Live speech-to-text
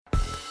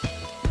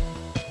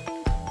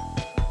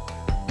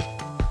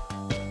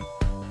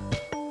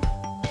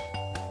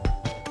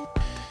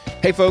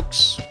Hey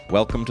folks,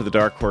 welcome to the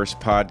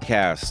DarkHorse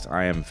podcast.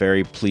 I am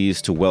very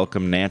pleased to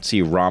welcome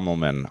Nancy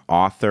Rommelmann,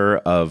 author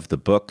of the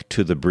book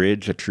To the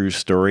Bridge, A True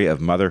Story of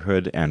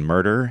Motherhood and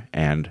Murder,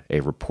 and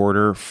a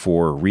reporter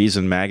for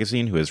Reason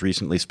magazine who has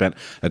recently spent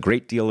a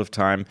great deal of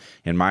time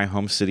in my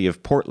home city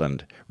of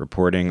Portland,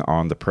 reporting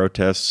on the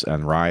protests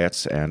and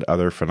riots and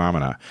other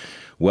phenomena.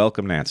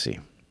 Welcome, Nancy.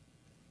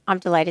 I'm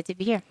delighted to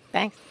be here.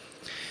 Thanks.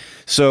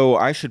 So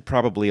I should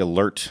probably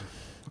alert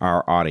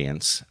our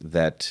audience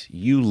that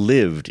you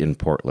lived in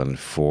Portland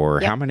for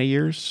How many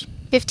years?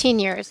 15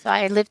 years.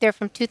 I lived there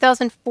from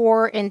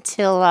 2004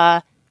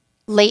 until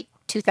late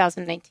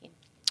 2019.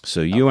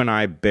 So you and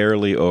I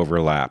barely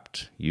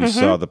overlapped. You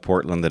saw the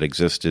Portland that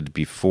existed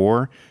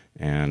before,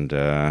 and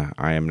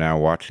I am now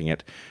watching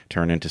it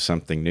turn into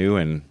something new,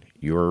 and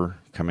you're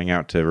coming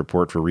out to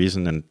report for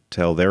Reason and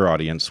tell their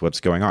audience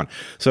what's going on.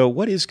 So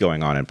what is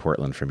going on in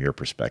Portland from your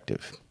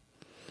perspective?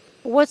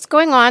 What's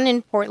going on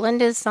in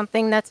Portland is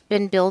something that's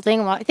been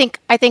building. Well,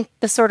 I think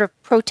the sort of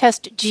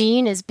protest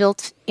gene is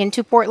built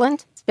into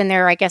Portland. It's been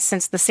there, I guess,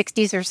 since the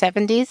 60s or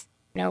 70s.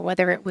 You know,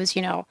 whether it was,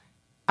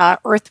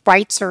 Earth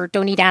rights or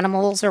don't eat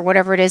animals or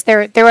whatever it is.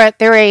 They're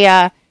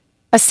a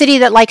city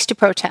that likes to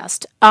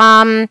protest.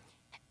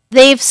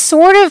 They've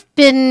sort of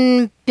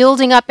been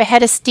building up a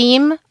head of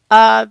steam,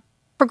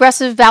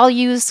 progressive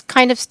values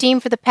kind of steam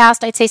for the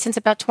past, I'd say, since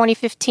about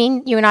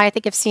 2015. You and I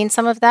think, have seen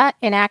some of that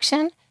in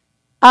action.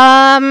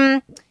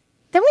 Then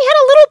we had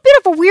a little bit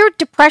of a weird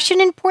depression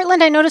in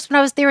Portland. I noticed when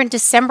I was there in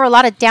December, a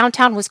lot of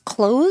downtown was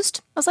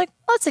closed. I was like,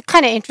 well, that's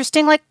kind of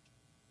interesting. Like,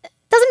 it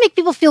doesn't make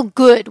people feel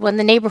good when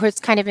the neighborhood's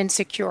kind of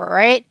insecure,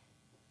 right?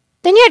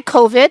 Then you had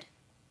COVID.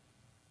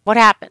 What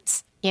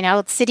happens?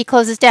 The city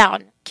closes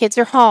down. Kids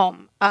are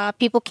home.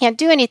 People can't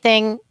do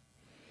anything.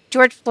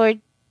 George Floyd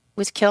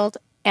was killed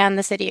and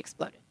the city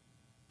exploded.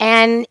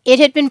 And it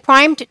had been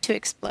primed to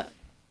explode.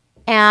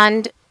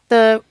 And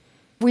the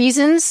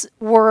reasons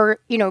were,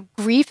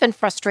 grief and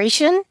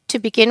frustration to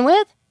begin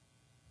with.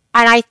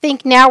 And I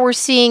think now we're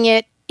seeing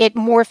it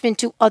morph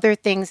into other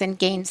things and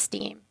gain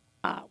steam,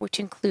 which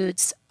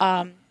includes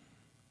Trump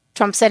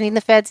sending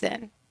the feds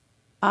in,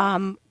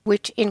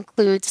 which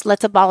includes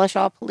let's abolish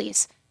all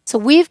police. So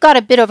we've got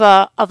a bit of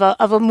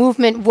a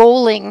movement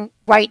rolling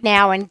right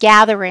now and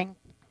gathering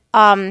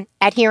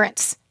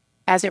adherents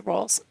as it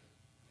rolls.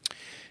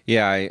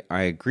 Yeah,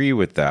 I agree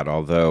with that,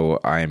 although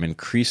I am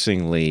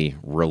increasingly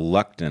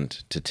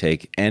reluctant to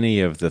take any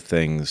of the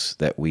things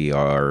that we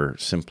are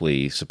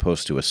simply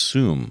supposed to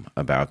assume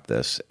about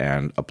this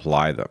and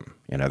apply them.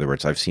 In other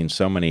words, I've seen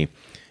so many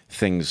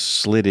things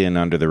slid in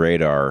under the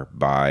radar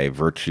by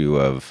virtue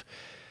of,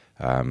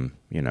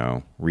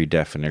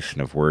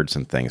 redefinition of words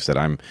and things that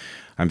I'm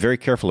very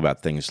careful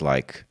about things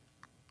like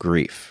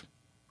grief.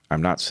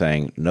 I'm not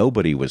saying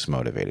nobody was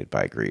motivated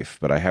by grief,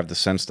 but I have the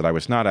sense that I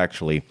was not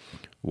actually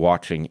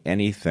watching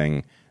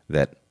anything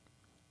that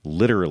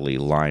literally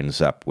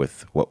lines up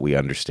with what we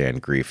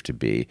understand grief to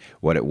be.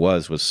 What it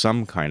was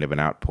some kind of an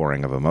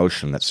outpouring of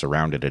emotion that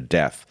surrounded a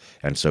death,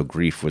 and so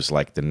grief was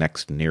like the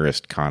next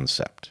nearest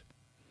concept.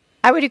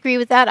 I would agree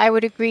with that. I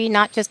would agree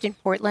not just in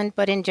Portland,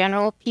 but in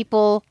general.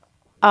 People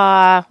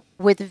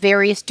with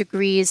various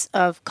degrees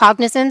of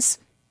cognizance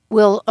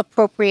will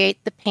appropriate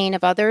the pain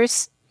of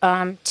others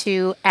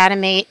to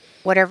animate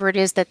whatever it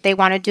is that they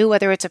want to do,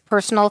 whether it's a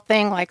personal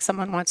thing, like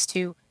someone wants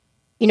to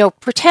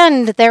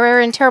pretend they're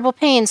in terrible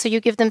pain, so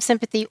you give them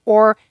sympathy,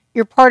 or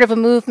you're part of a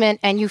movement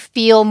and you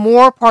feel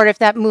more part of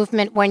that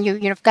movement when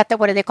you've got that,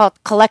 what do they call it,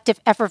 collective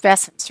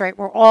effervescence, right?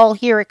 We're all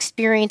here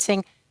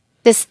experiencing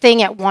this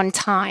thing at one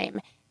time.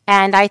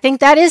 And I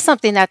think that is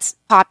something that's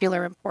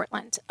popular in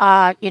Portland,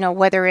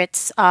 whether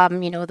it's,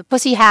 the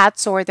Pussy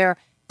Hats or they're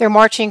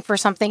marching for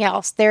something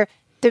else. The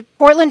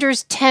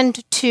Portlanders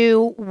tend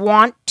to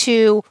want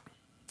to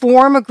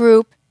form a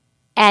group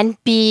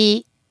and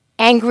be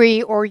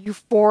angry or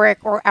euphoric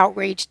or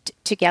outraged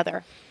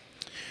together.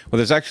 Well,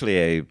 there's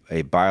actually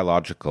a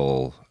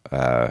biological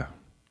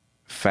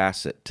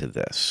facet to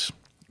this,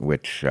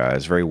 which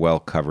is very well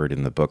covered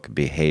in the book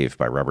Behave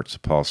by Robert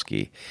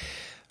Sapolsky.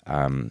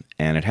 And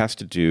it has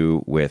to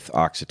do with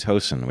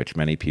oxytocin, which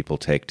many people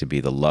take to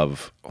be the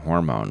love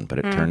hormone. But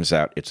it turns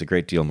out it's a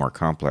great deal more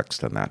complex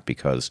than that,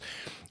 because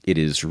it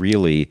is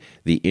really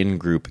the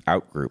in-group,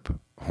 out-group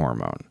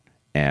hormone.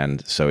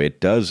 And so it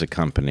does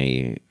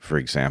accompany, for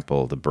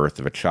example, the birth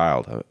of a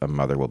child. A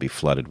mother will be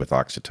flooded with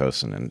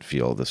oxytocin and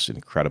feel this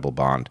incredible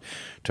bond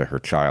to her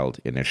child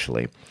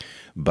initially.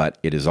 But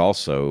it is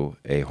also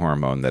a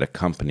hormone that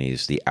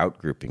accompanies the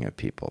outgrouping of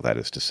people. That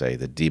is to say,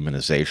 the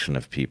demonization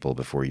of people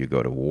before you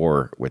go to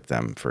war with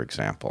them, for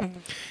example. Mm-hmm.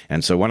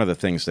 And so one of the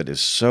things that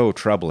is so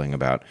troubling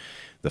about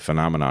the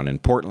phenomenon in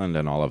Portland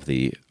and all of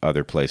the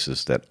other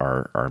places that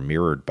are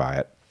mirrored by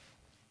it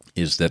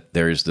is that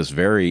there is this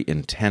very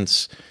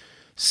intense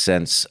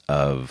sense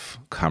of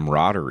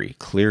camaraderie,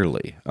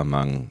 clearly,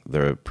 among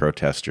the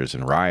protesters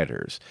and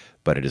rioters,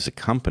 but it is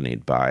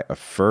accompanied by a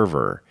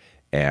fervor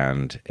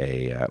and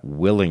a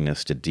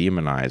willingness to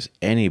demonize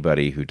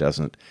anybody who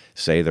doesn't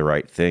say the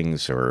right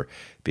things or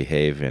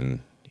behave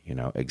in,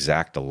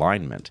 exact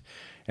alignment.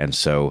 And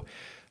so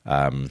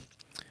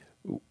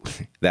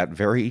that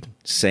very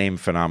same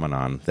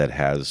phenomenon that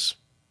has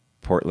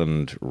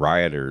Portland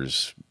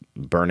rioters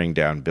burning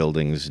down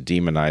buildings,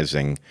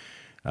 demonizing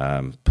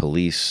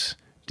police,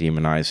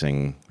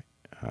 demonizing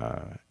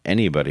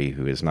anybody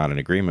who is not in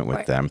agreement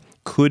with them,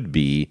 could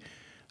be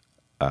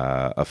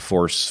a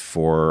force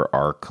for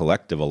our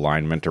collective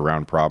alignment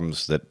around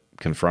problems that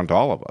confront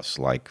all of us,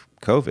 like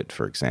COVID,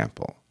 for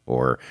example,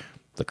 or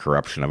the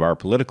corruption of our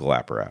political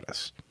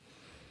apparatus.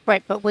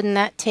 Right, but wouldn't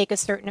that take a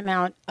certain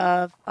amount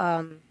of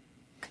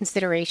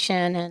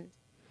consideration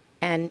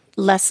and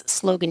less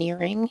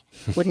sloganeering?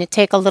 Wouldn't it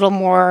take a little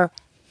more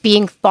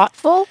being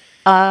thoughtful?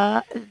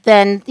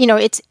 Then, you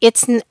know,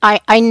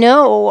 I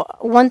know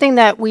one thing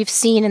that we've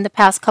seen in the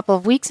past couple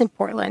of weeks in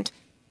Portland,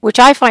 which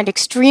I find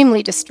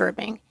extremely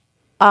disturbing,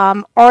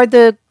 are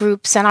the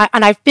groups, and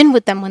I've been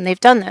with them when they've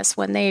done this,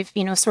 when they've,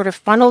 you know, sort of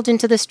funneled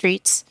into the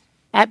streets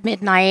at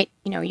midnight.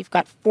 You know, you've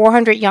got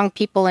 400 young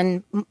people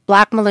in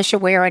black militia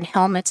wear and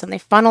helmets, and they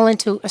funnel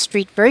into a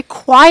street very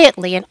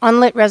quietly, an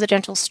unlit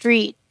residential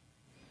street,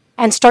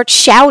 and start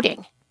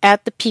shouting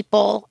at the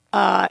people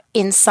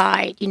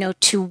inside, you know,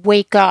 to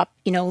wake up,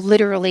 you know,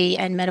 literally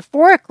and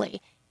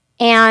metaphorically.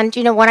 And,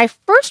 you know, when I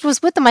first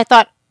was with them, I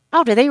thought,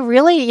 oh, do they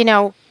really, you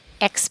know,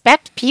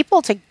 expect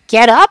people to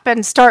get up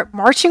and start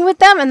marching with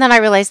them? And then I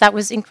realized that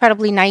was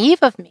incredibly naive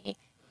of me.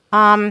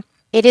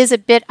 It is a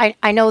bit,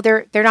 I know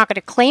they're not going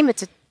to claim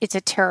it's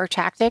a terror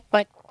tactic,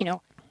 but, you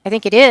know, I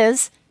think it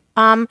is.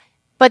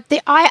 But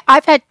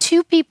I've had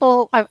two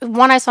people,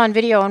 one I saw on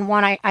video and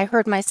one I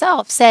heard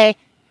myself say,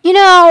 you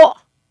know,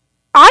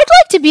 I'd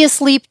like to be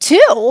asleep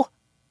too,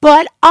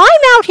 but I'm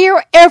out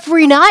here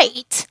every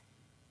night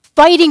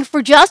fighting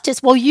for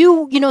justice while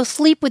you know,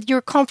 sleep with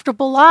your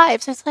comfortable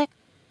lives. It's like,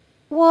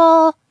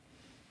 well,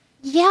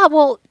 yeah,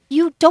 well,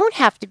 you don't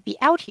have to be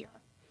out here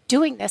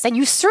doing this. And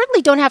you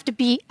certainly don't have to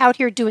be out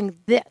here doing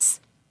this.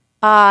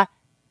 And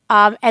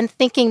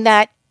thinking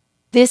that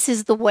this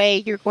is the way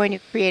you're going to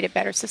create a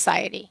better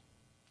society.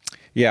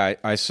 Yeah,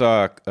 I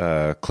saw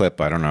a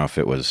clip. I don't know if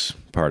it was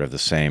part of the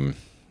same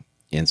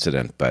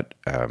incident, but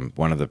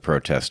one of the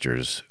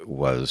protesters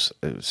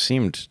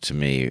seemed to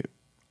me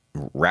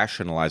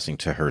rationalizing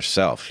to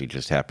herself. She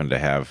just happened to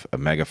have a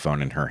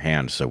megaphone in her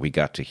hand, so we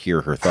got to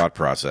hear her thought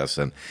process.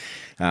 And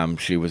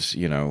she was,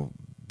 you know,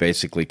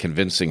 basically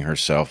convincing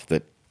herself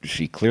that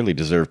she clearly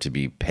deserved to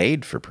be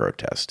paid for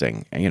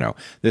protesting. And, you know,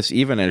 this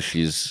even as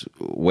she's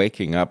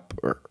waking up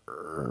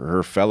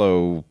her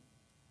fellow,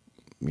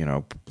 you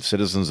know,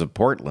 citizens of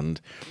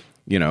Portland,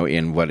 you know,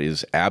 in what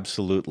is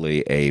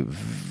absolutely a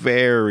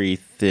very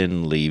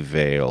thinly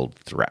veiled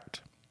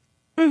threat,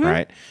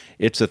 right?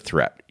 It's a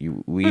threat.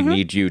 We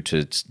need you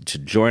to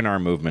join our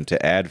movement,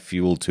 to add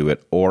fuel to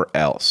it, or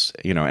else,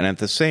 you know. And at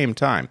the same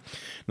time,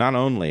 not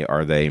only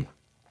are they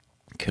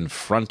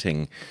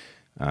confronting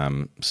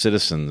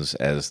citizens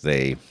as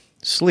they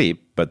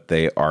sleep, but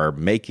they are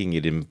making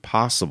it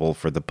impossible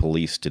for the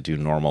police to do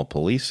normal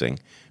policing,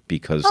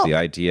 because the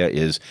idea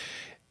is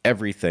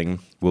everything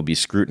will be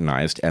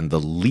scrutinized and the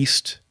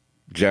least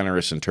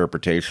generous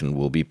interpretation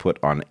will be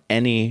put on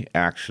any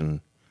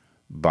action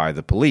by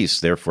the police.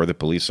 Therefore, the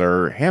police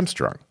are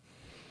hamstrung.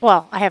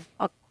 Well, I have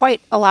quite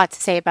a lot to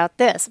say about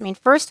this. I mean,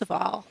 first of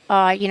all,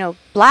 you know,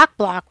 Black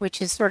Bloc,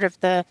 which is sort of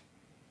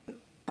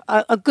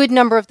a good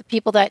number of the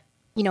people that,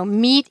 you know,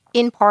 meet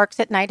in parks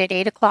at night at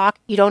 8 o'clock.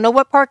 You don't know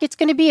what park it's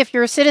going to be if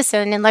you're a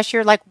citizen, unless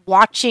you're like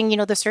watching, you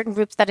know, the certain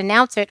groups that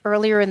announce it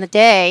earlier in the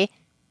day.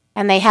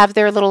 And they have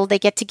they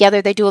get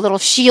together, they do a little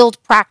shield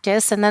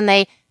practice, and then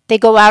they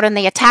go out and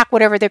they attack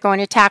whatever they're going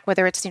to attack,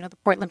 whether it's, you know, the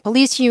Portland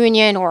Police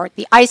Union or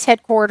the ICE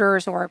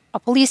headquarters or a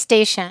police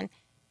station.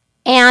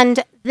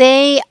 And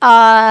they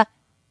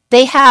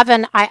have,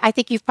 and I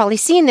think you've probably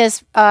seen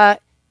this,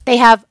 they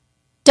have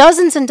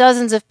dozens and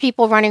dozens of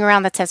people running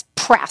around that says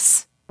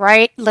press,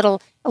 right? A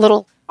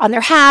little on their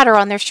hat or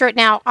on their shirt.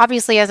 Now,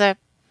 obviously, as a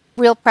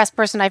real press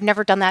person, I've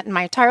never done that in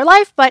my entire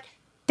life, but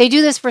they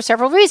do this for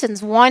several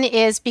reasons. One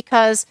is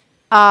because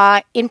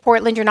in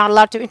Portland, you're not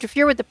allowed to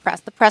interfere with the press.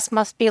 The press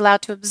must be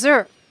allowed to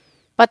observe.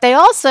 But they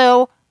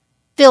also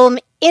film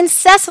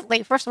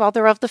incessantly. First of all,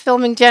 they're of the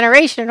filming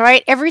generation,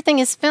 right? Everything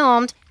is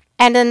filmed,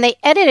 and then they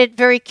edit it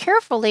very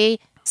carefully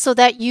so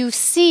that you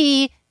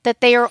see that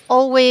they are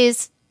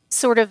always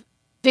sort of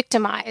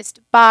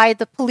victimized by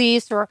the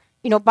police or,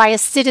 you know, by a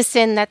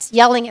citizen that's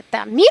yelling at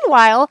them.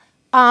 Meanwhile,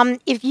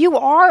 if you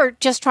are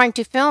just trying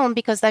to film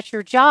because that's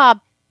your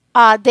job,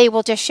 they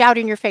will just shout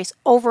in your face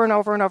over and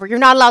over and over. You're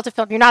not allowed to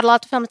film. You're not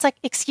allowed to film. It's like,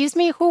 excuse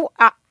me, who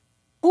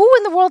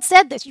in the world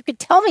said this? You could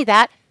tell me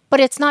that, but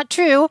it's not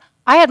true.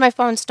 I had my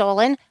phone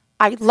stolen.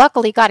 I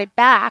luckily got it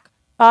back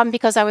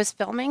because I was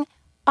filming.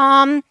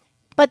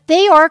 But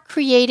they are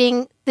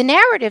creating the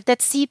narrative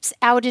that seeps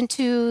out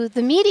into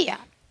the media.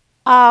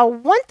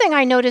 One thing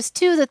I noticed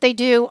too that they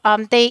do,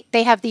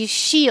 they have these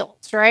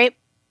shields, right,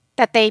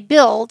 that they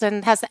build,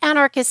 and has the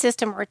anarchist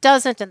system or it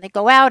doesn't, and they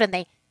go out and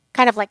they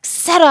kind of like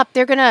set up,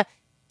 they're gonna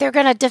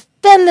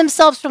defend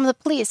themselves from the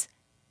police.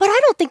 But I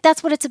don't think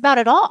that's what it's about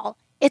at all.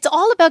 It's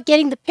all about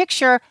getting the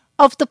picture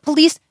of the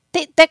police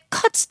that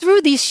cuts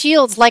through these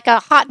shields like a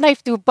hot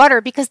knife through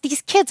butter, because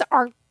these kids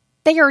are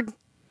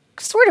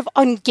sort of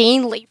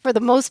ungainly for the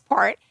most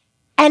part.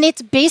 And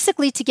it's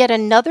basically to get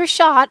another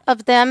shot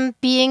of them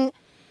being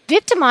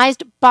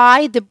victimized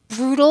by the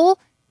brutal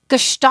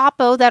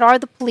Gestapo that are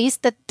the police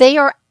that they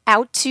are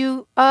out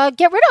to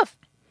get rid of.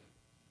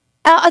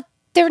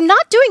 They're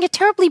not doing a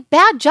terribly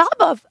bad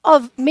job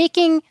of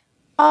making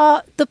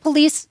the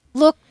police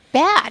look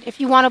bad, if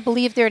you want to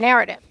believe their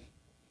narrative.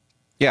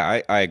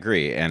 Yeah, I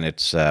agree, and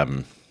it's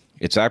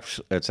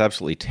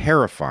absolutely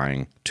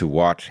terrifying to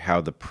watch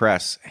how the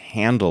press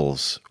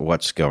handles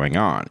what's going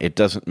on. It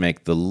doesn't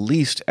make the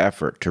least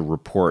effort to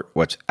report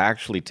what's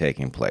actually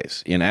taking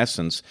place. In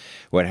essence,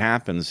 what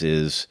happens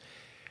is,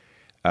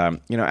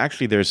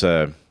 actually,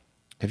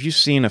 have you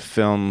seen a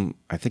film?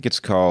 I think it's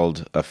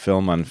called A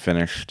Film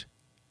Unfinished.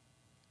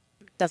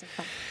 Doesn't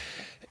come.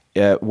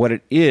 What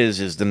it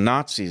is the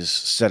Nazis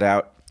set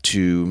out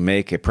to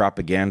make a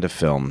propaganda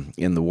film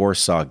in the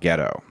Warsaw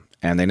Ghetto,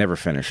 and they never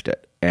finished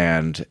it.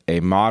 And a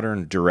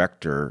modern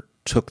director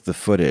took the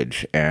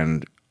footage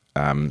and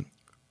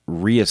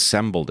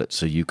reassembled it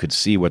so you could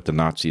see what the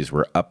Nazis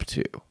were up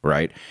to,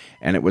 right?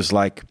 And it was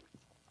like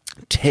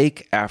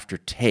take after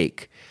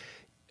take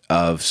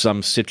of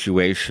some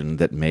situation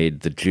that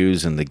made the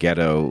Jews in the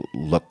ghetto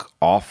look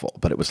awful.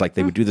 But it was like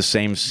they would do the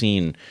same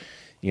scene,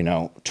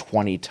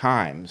 20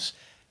 times.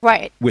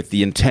 Right. With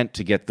the intent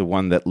to get the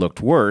one that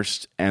looked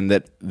worst, and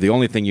that the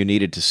only thing you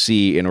needed to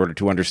see in order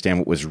to understand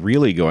what was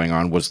really going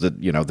on was the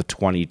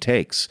 20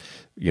 takes,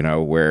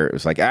 where it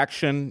was like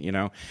action,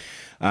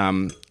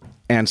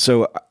 and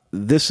so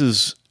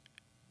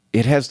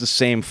it has the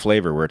same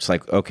flavor where it's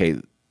like, okay,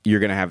 you're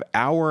going to have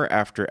hour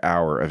after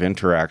hour of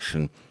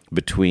interaction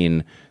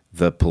between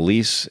the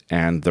police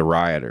and the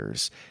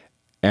rioters.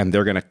 And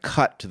they're going to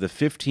cut to the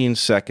 15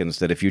 seconds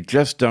that if you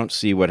just don't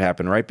see what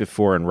happened right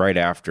before and right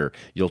after,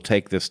 you'll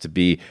take this to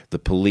be the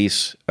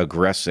police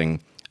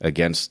aggressing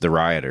against the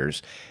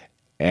rioters.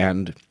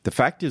 And the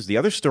fact is, the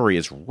other story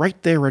is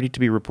right there ready to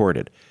be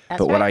reported.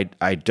 But right. What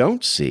I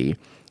don't see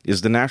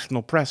is the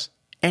national press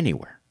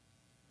anywhere.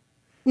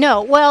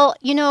 No, well,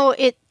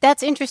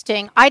 that's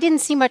interesting. I didn't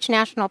see much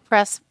national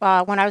press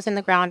when I was in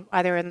the ground,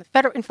 either in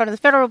front of the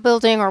federal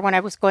building or when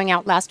I was going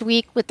out last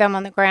week with them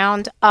on the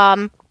ground.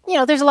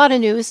 There's a lot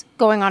of news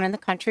going on in the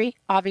country,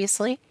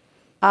 obviously.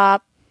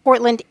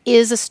 Portland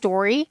is a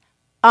story.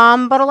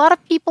 But a lot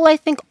of people, I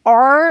think,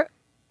 are,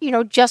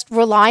 just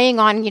relying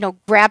on,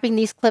 grabbing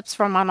these clips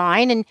from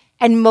online.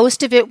 And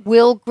most of it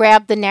will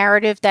grab the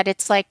narrative that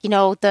it's like,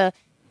 the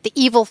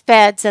evil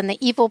feds and the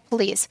evil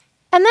police.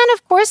 And then,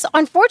 of course,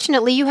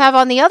 unfortunately, you have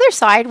on the other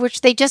side, which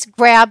they just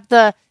grab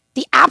the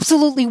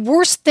absolutely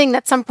worst thing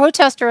that some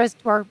protesters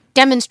or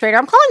demonstrator,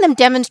 I'm calling them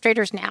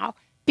demonstrators now,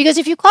 because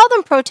if you call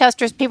them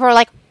protesters, people are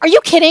like, are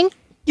you kidding?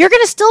 You're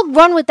going to still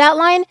run with that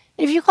line?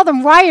 And if you call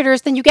them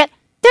rioters, then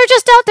they're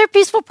just out there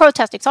peaceful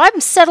protesting. So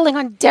I'm settling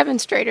on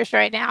demonstrators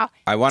right now.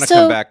 I want to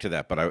come back to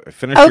that, but I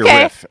finish your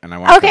riff, and I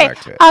want to come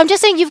back to it. I'm just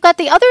saying you've got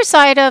the other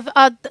side of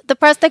the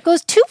press that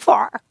goes too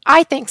far,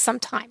 I think,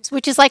 sometimes,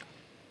 which is like,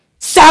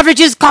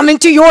 savages coming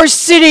to your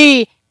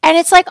city. And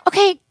it's like,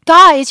 okay,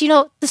 guys,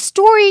 the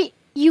story,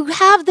 you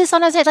have this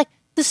on a side, like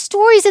the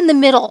story's in the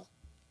middle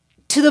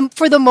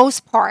for the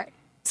most part.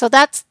 So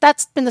that's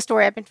been the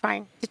story I've been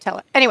trying to tell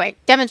it. Anyway,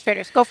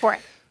 demonstrators, go for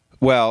it.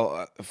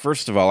 Well,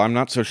 first of all, I'm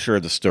not so sure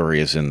the story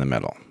is in the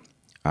middle.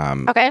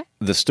 Okay.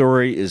 The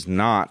story is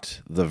not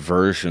the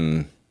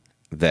version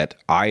that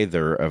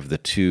either of the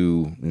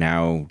two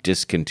now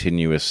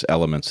discontinuous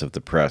elements of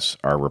the press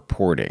are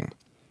reporting.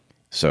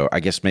 So I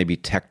guess maybe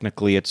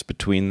technically it's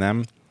between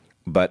them,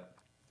 but,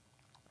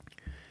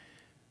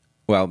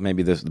 well,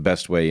 maybe the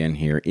best way in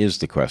here is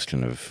the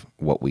question of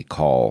what we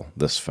call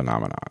this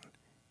phenomenon.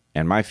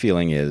 And my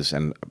feeling is,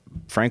 and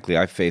frankly,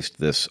 I faced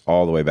this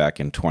all the way back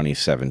in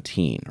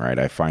 2017, right?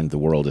 I find the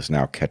world is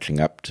now catching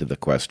up to the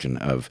question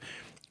of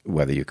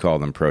whether you call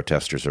them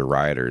protesters or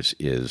rioters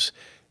is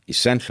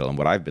essential. And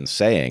what I've been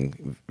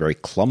saying very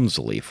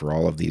clumsily for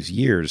all of these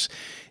years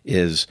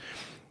is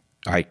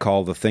I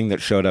call the thing that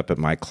showed up at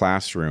my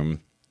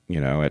classroom,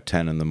 at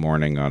 10 in the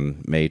morning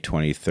on May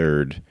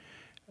 23rd,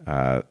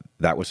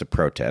 that was a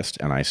protest,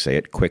 and I say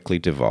it quickly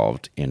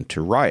devolved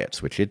into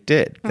riots, which it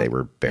did. They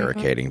were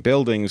barricading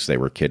buildings, they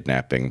were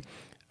kidnapping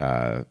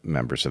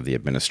members of the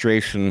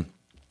administration,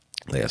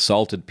 they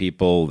assaulted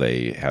people,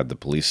 they had the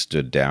police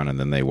stood down, and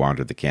then they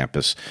wandered the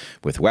campus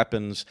with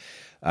weapons.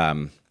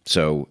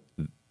 So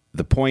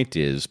the point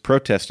is,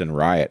 protest and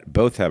riot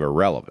both have a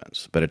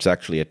relevance, but it's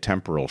actually a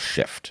temporal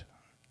shift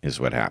is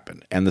what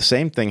happened. And the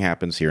same thing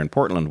happens here in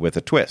Portland with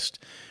a twist,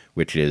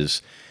 which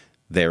is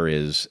there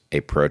is a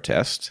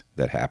protest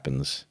that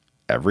happens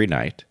every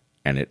night,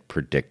 and it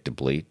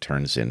predictably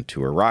turns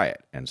into a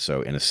riot. And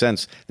so, in a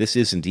sense, this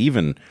isn't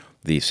even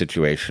the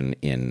situation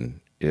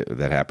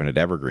that happened at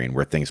Evergreen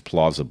where things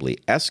plausibly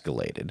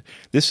escalated.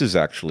 This is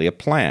actually a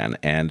plan,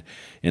 and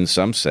in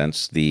some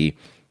sense, the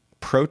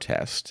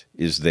protest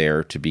is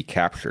there to be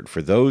captured.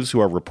 For those who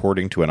are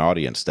reporting to an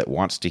audience that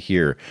wants to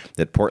hear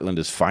that Portland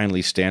is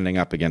finally standing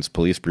up against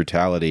police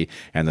brutality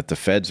and that the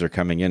feds are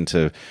coming in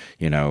to,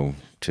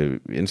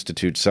 to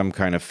institute some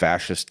kind of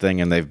fascist thing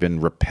and they've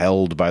been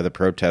repelled by the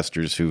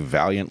protesters who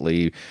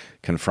valiantly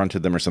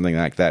confronted them or something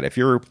like that. If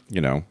you're,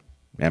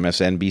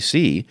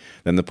 MSNBC,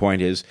 then the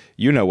point is,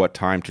 what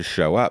time to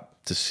show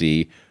up to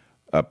see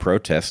a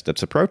protest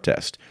that's a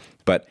protest.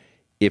 But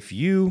if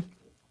you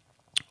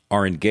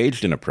are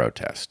engaged in a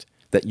protest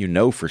that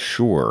for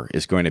sure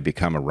is going to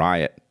become a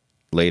riot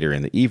later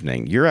in the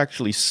evening, you're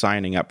actually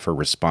signing up for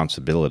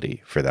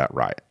responsibility for that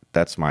riot.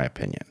 That's my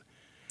opinion.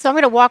 So I'm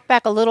going to walk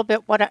back a little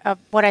bit what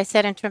I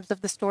said in terms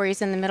of the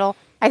stories in the middle.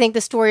 I think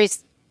the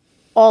story's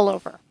all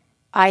over.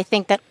 I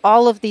think that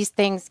all of these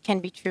things can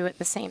be true at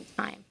the same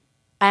time.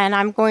 And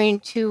I'm going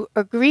to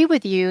agree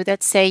with you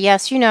that say,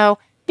 yes,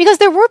 because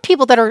there were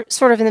people that are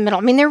sort of in the middle.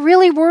 I mean, there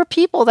really were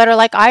people that are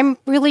like, I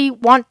really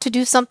want to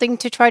do something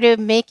to try to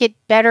make it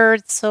better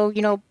so,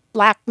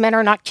 black men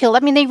are not killed.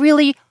 I mean, they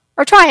really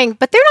are trying,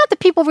 but they're not the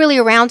people really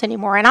around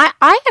anymore. And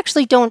I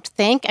actually don't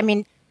think,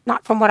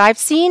 not from what I've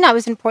seen. I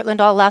was in Portland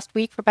all last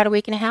week for about a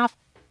week and a half.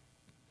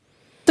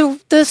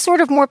 The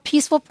sort of more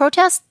peaceful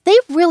protests, they've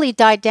really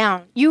died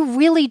down. You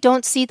really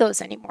don't see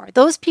those anymore.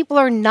 Those people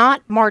are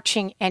not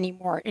marching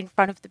anymore in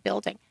front of the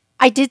building.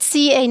 I did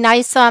see a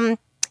nice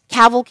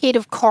cavalcade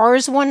of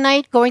cars one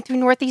night going through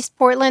Northeast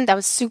Portland. That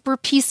was super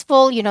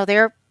peaceful.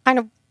 They're kind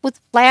of with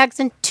flags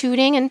and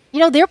tooting and,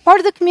 they're part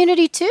of the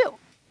community too.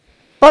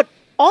 But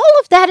all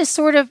of that is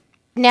sort of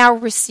now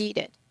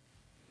receded.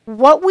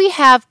 What we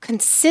have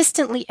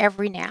consistently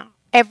every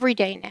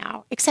day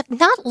now, except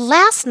not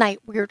last night,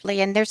 weirdly,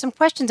 and there's some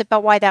questions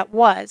about why that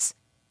was,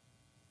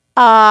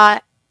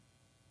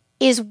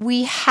 is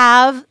we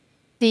have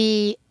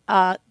the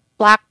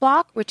Black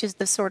Bloc, which is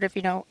the sort of,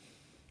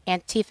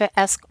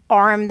 Antifa-esque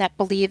arm that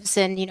believes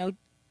in,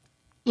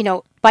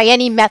 by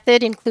any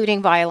method,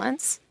 including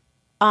violence.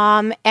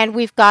 And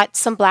we've got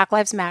some Black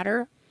Lives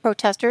Matter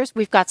protesters.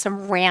 We've got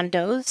some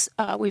randos.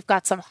 We've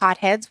got some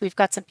hotheads. We've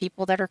got some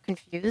people that are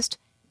confused.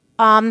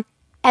 And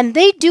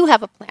they do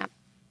have a plan.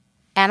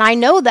 And I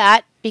know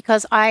that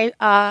because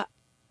I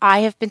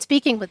have been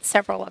speaking with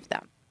several of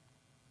them.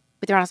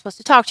 They're not supposed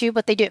to talk to you,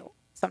 but they do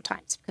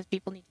sometimes because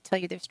people need to tell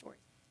you their story.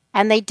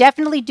 And they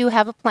definitely do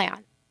have a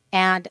plan.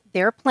 And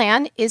their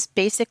plan is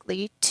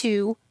basically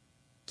to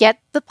get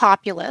the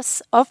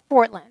populace of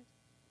Portland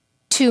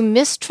to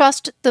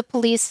mistrust the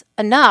police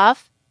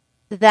enough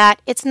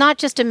that it's not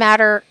just a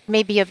matter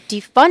maybe of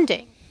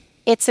defunding.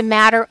 It's a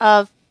matter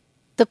of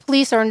the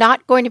police are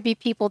not going to be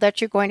people that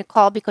you're going to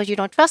call because you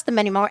don't trust them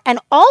anymore. And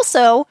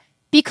also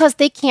because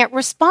they can't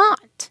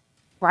respond,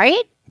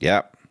 right?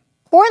 Yeah.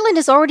 Portland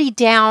is already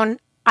down,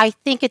 I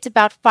think it's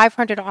about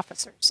 500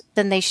 officers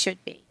than they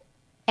should be.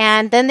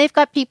 And then they've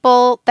got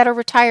people that are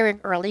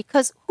retiring early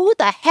because who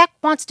the heck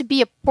wants to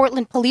be a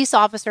Portland police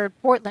officer in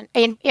Portland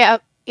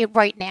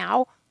right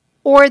now?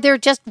 Or they're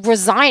just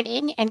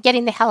resigning and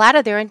getting the hell out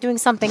of there and doing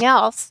something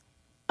else.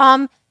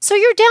 So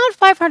you're down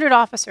 500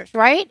 officers,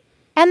 right?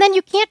 And then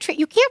you can't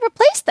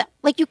replace them.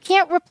 Like you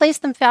can't replace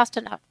them fast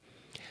enough.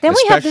 Then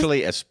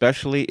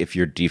especially if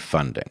you're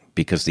defunding,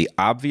 because the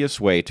obvious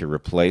way to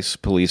replace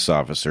police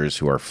officers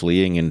who are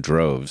fleeing in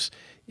droves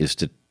is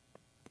to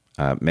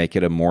make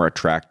it a more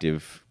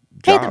attractive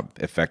job,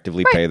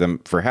 effectively pay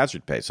them for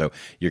hazard pay. So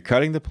you're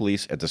cutting the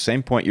police at the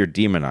same point you're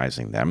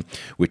demonizing them,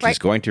 which is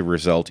going to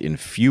result in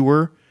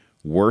fewer,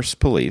 worse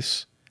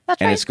police.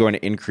 And it's going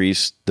to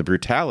increase the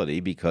brutality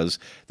because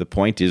the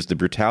point is the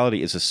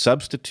brutality is a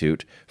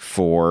substitute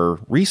for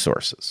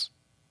resources.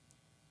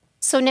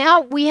 So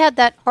now we had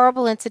that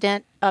horrible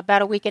incident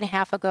about a week and a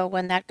half ago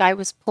when that guy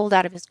was pulled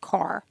out of his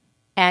car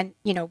and,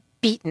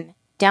 beaten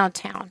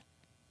downtown.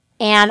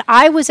 And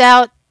I was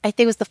out, I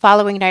think it was the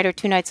following night or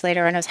 2 nights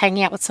later, and I was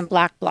hanging out with some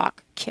Black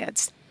Bloc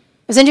kids.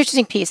 It was an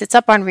interesting piece. It's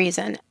up on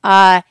Reason.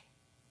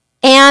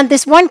 And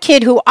this one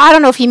kid who, I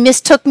don't know if he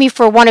mistook me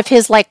for one of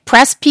his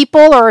press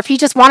people or if he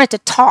just wanted to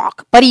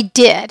talk, but he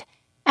did.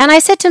 And I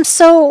said to him,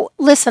 so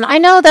listen, I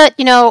know that,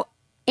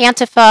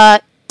 Antifa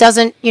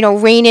doesn't,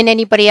 rein in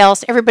anybody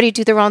else. Everybody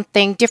do their own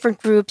thing,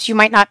 different groups. You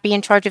might not be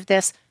in charge of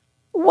this.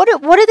 What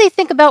do they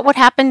think about what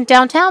happened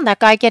downtown, that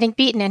guy getting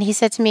beaten? And he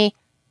said to me,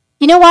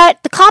 you know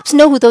what? The cops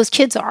know who those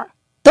kids are.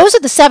 Those are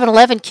the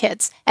 7-Eleven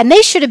kids, and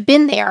they should have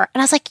been there.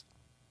 And I was like,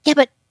 yeah,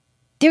 but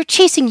they're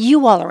chasing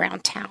you all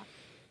around town.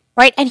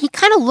 Right? And he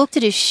kind of looked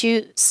at his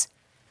shoes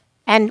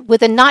and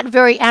with a not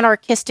very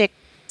anarchistic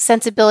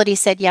sensibility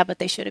said, yeah, but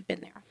they should have been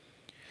there.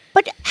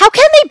 But how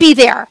can they be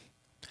there?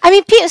 I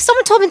mean,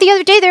 someone told me the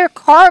other day their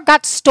car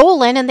got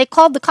stolen and they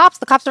called the cops.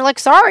 The cops are like,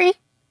 sorry,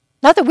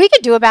 nothing we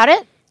could do about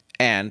it.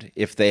 And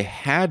if they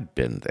had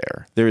been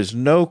there is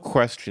no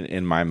question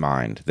in my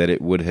mind that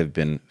it would have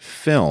been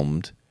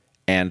filmed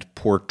and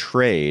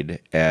portrayed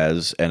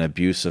as an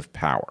abuse of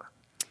power.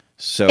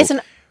 So it's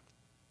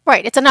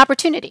an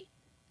opportunity.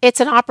 It's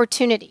an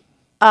opportunity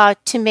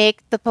to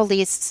make the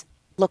police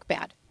look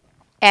bad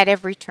at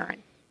every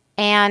turn.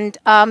 And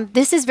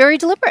this is very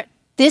deliberate.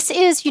 This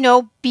is,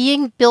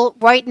 being built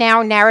right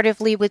now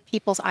narratively with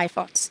people's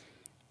iPhones.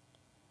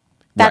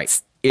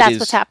 That's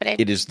what's happening.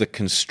 It is the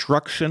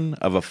construction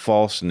of a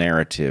false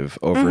narrative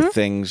over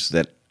things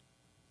that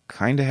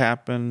kind of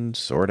happened,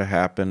 sort of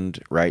happened,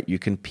 right? You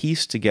can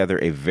piece together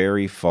a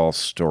very false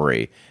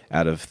story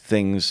out of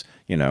things,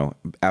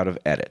 out of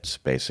edits,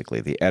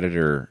 basically. The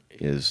editor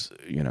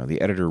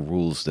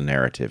rules the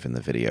narrative in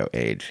the video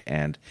age.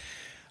 And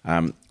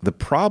the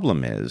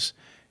problem is,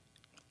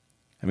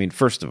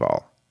 first of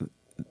all,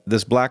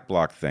 this black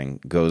bloc thing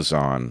goes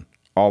on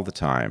all the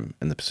time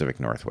in the Pacific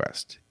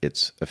Northwest.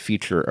 It's a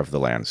feature of the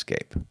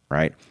landscape,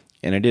 right?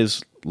 And it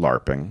is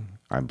LARPing,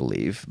 I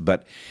believe.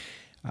 But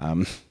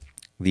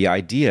the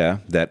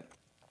idea that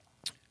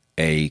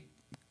a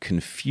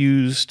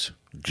confused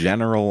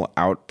general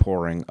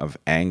outpouring of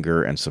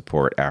anger and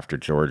support after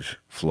George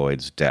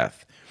Floyd's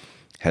death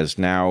has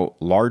now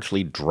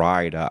largely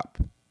dried up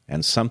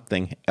and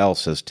something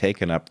else has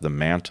taken up the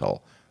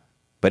mantle.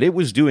 But it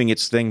was doing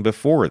its thing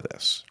before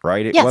this,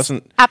 right? It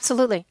wasn't.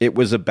 Absolutely. It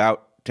was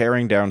about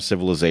tearing down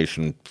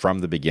civilization from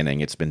the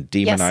beginning. It's been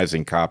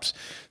demonizing cops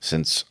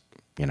since,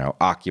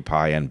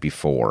 Occupy and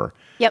before.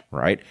 Yep.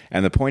 Right?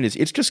 And the point is,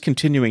 it's just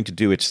continuing to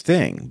do its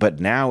thing. But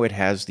now it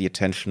has the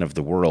attention of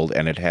the world,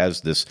 and it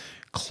has this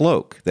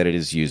cloak that it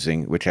is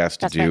using, which has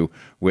to do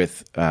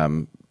with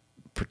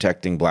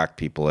protecting black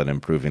people and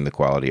improving the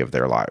quality of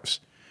their lives.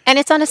 And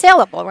it's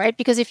unassailable, right?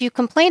 Because if you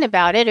complain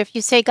about it, if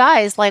you say,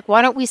 guys,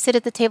 why don't we sit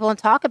at the table and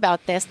talk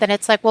about this? Then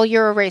it's like, well,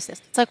 you're a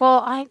racist. It's like,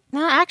 well,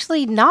 no,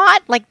 actually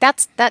not.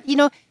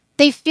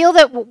 They feel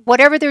that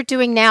whatever they're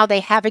doing now, they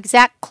have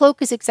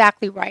cloak is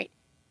exactly right.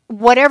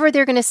 Whatever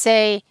they're going to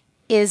say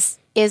is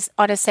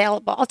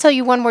unassailable. I'll tell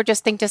you one more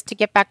thing just to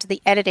get back to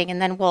the editing, and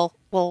then we'll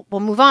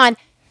move on.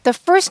 The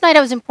first night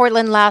I was in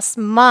Portland last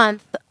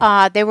month,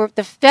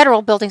 the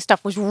federal building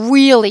stuff was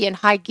really in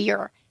high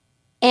gear.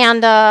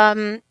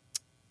 And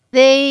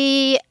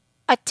they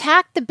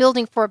attacked the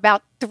building for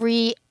about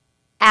 3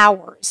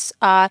 hours,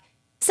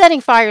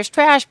 setting fires,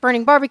 trash,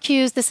 burning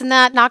barbecues, this and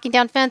that, knocking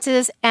down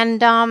fences.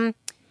 And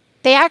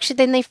they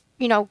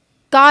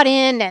got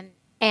in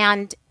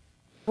and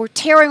were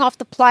tearing off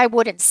the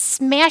plywood and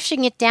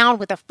smashing it down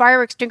with a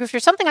fire extinguisher,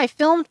 something I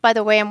filmed, by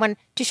the way. And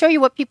to show you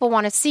what people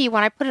want to see,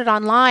 when I put it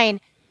online,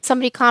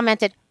 somebody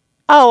commented,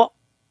 "Oh,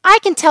 I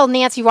can tell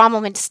Nancy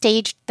Rommelmann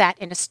staged that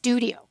in a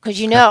studio because,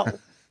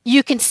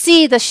 you can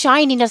see the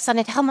shininess on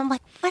it." I'm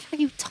like, what are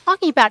you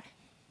talking about?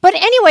 But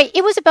anyway,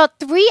 it was about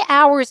 3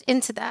 hours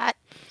into that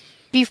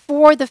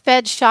before the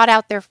feds shot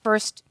out their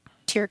first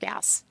tear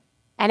gas.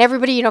 And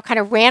everybody, kind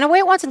of ran away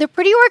at once. And they're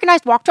pretty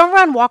organized. Walk, don't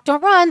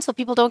run, so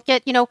people don't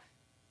get,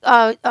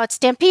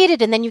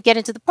 stampeded. And then you get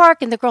into the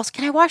park and the girls,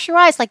 "Can I wash your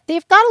eyes?"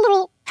 They've got a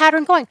little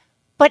pattern going.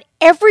 But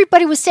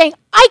everybody was saying,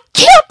 "I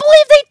can't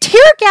believe they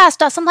tear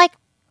gassed us." I'm like,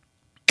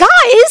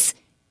 guys,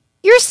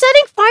 you're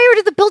setting fire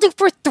to the building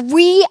for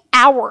 3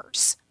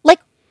 hours.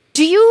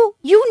 Do you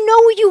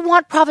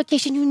want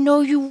provocation.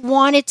 You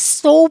want it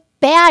so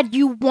bad.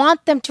 You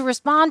want them to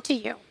respond to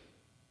you.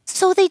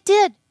 So they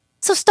did.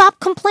 So stop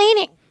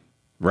complaining.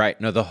 Right.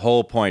 No, the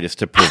whole point is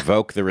to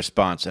provoke the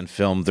response and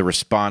film the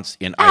response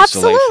in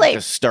Absolutely. isolation.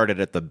 Just start it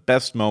at the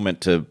best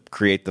moment to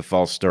create the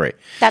false story.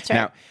 That's right.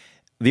 Now,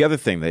 the other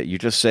thing that you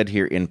just said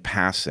here in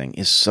passing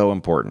is so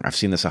important. I've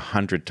seen this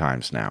 100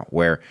 times now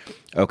where,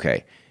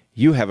 okay,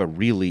 you have a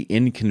really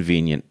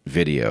inconvenient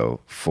video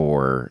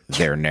for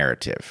their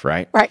narrative,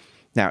 right? Right.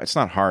 Now, it's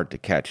not hard to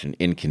catch an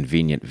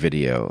inconvenient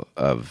video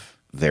of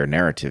their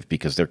narrative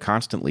because they're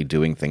constantly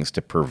doing things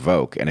to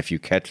provoke. And if you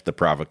catch the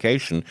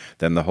provocation,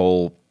 then the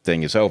whole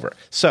thing is over.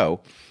 So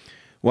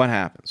what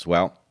happens?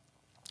 Well,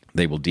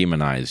 they will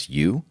demonize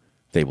you.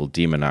 They will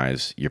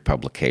demonize your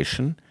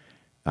publication.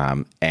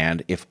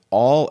 And if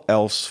all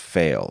else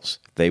fails,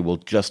 they will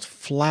just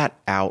flat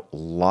out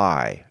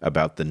lie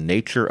about the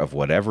nature of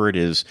whatever it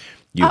is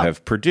you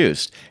have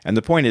produced. And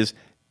the point is,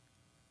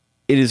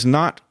 it is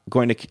not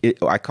going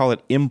to, I call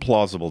it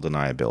implausible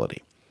deniability.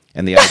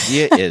 And the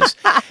idea is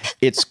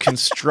it's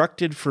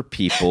constructed for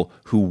people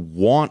who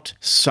want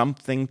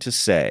something to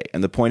say.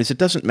 And the point is, it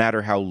doesn't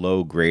matter how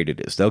low grade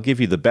it is. They'll give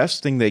you the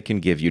best thing they can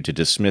give you to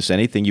dismiss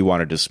anything you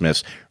want to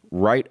dismiss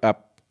right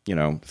up,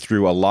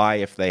 through a lie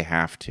if they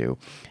have to.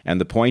 And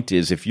the point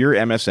is, if you're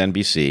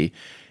MSNBC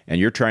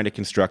and you're trying to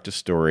construct a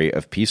story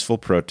of peaceful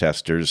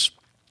protesters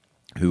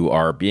who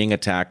are being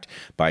attacked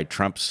by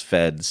Trump's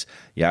feds,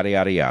 yada,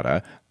 yada,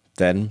 yada,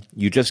 then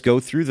you just go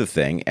through the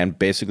thing, and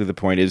basically the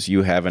point is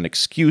you have an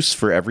excuse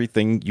for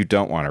everything you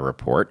don't want to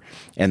report,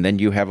 and then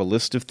you have a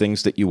list of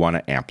things that you want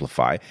to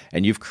amplify,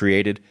 and you've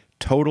created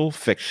total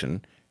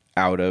fiction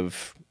out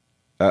of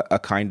a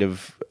kind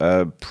of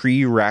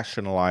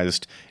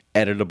pre-rationalized,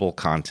 editable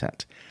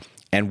content.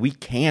 And we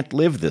can't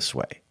live this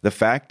way. The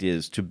fact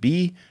is, to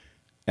be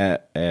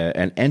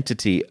an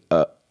entity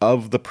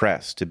of the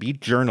press, to be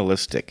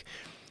journalistic,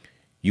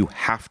 you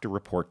have to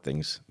report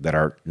things that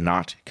are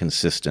not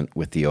consistent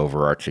with the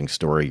overarching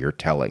story you're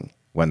telling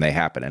when they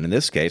happen. And in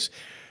this case,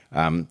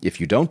 if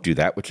you don't do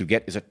that, what you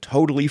get is a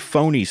totally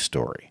phony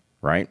story,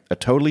 right? A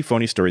totally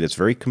phony story that's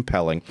very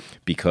compelling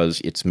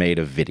because it's made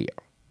a video.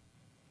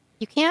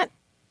 You can't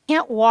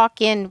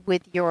walk in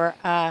with your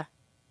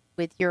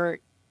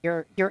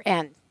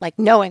end, like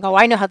knowing, oh,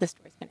 I know how this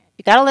story's going to end.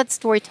 You got to let the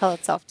story tell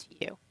itself to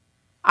you.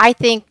 I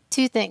think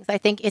two things. I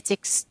think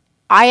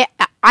I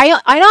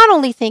not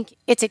only think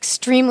it's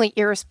extremely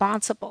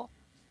irresponsible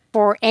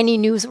for any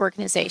news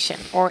organization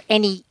or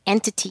any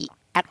entity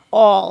at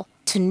all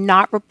to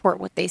not report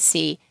what they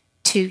see,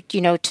 to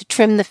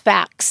trim the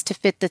facts to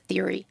fit the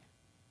theory.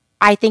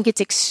 I think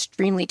it's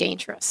extremely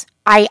dangerous.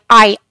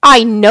 I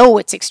know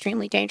it's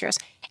extremely dangerous.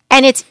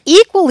 And it's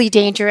equally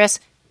dangerous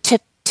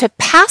to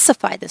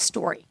pacify the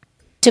story,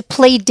 to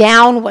play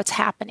down what's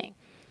happening.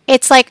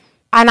 It's like,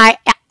 and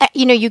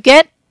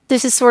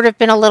this has sort of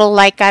been a little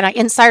like an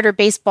insider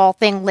baseball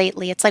thing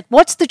lately. It's like,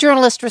 what's the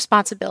journalist's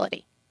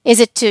responsibility? Is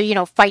it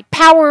to, fight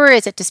power?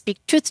 Is it to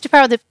speak truth to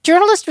power? The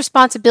journalist's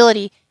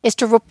responsibility is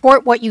to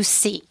report what you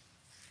see.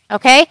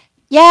 Okay?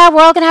 Yeah,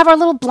 we're all going to have our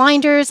little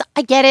blinders.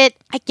 I get it,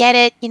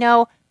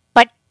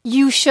 but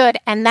you should.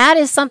 And that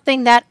is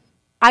something that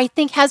I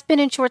think has been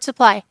in short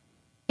supply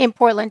in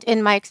Portland,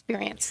 in my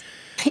experience.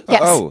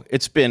 Yes. Oh,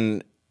 it's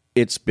been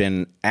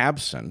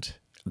absent.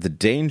 The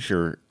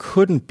danger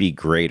couldn't be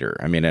greater.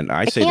 I mean, and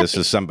I say this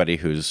as somebody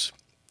who's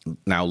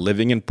now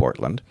living in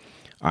Portland.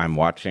 I'm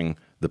watching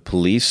the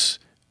police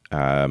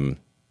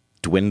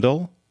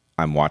dwindle.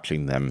 I'm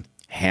watching them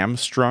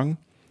hamstrung.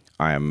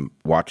 I'm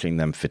watching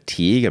them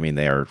fatigue. I mean,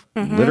 they are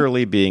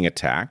literally being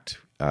attacked.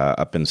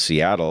 Up in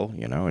Seattle,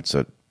 it's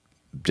a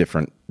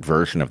different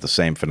version of the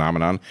same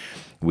phenomenon.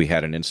 We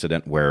had an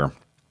incident where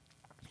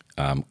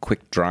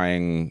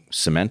quick-drying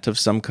cement of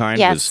some kind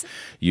was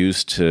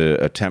used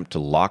to attempt to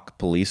lock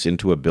police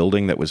into a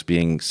building that was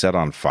being set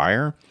on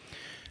fire.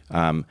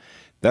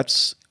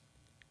 That's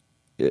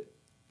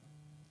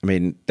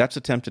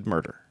attempted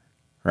murder,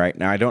 right?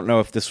 Now, I don't know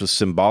if this was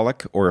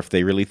symbolic or if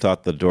they really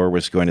thought the door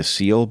was going to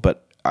seal,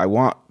 but I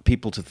want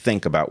people to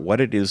think about what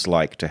it is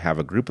like to have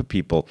a group of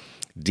people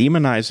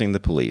demonizing the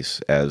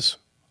police as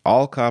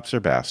all cops are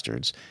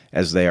bastards,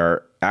 as they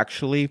are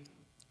actually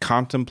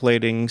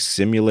contemplating,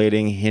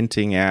 simulating,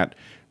 hinting at,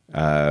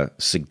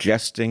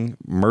 suggesting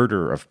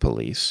murder of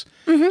police,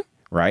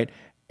 right?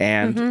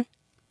 And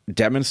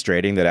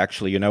demonstrating that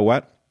actually, you know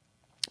what?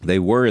 They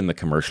were in the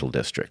commercial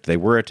district. They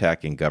were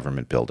attacking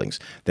government buildings.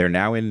 They're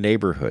now in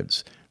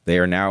neighborhoods. They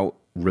are now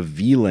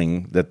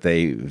revealing that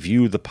they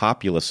view the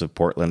populace of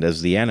Portland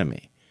as the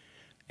enemy.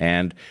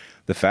 And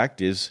the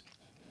fact is,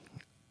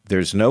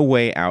 there's no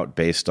way out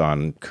based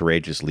on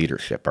courageous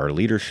leadership.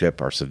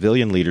 Our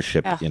civilian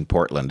leadership in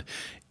Portland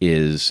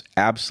is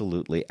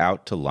absolutely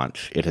out to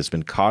lunch. It has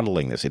been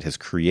coddling this. It has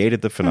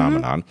created the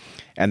phenomenon.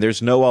 And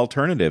there's no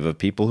alternative of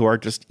people who are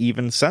just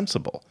even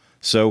sensible.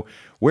 So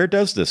where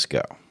does this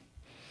go?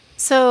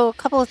 So a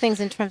couple of things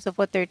in terms of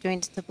what they're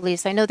doing to the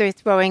police. I know they're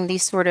throwing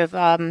these sort of,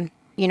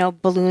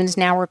 balloons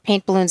now, or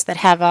paint balloons that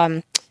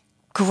have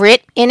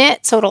grit in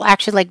it. So it'll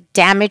actually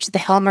damage the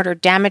helmet or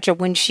damage a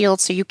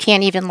windshield. So you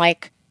can't even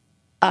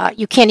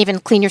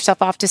clean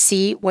yourself off to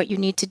see what you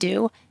need to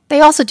do. They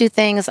also do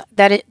things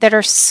that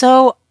are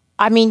so,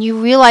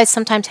 you realize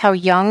sometimes how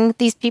young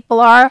these people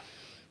are.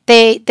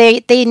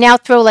 They now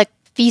throw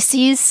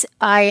feces.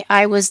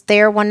 I was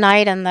there one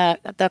night and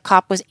the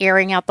cop was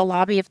airing out the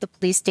lobby of the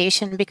police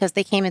station because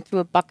they came in through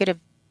a bucket of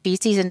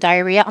feces and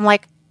diarrhea. I'm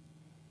like,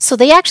 so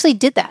they actually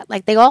did that.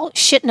 They all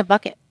shit in a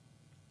bucket.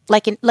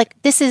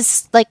 This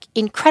is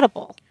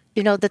incredible.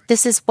 That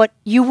this is what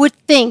you would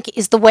think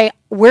is the way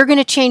we're going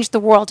to change the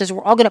world, is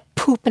we're all going to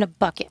poop in a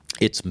bucket.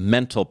 It's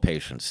mental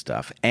patient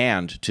stuff.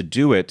 And to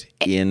do it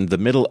in the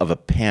middle of a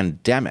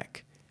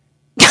pandemic.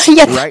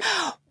 Right?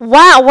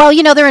 Wow.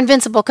 Well, they're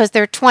invincible because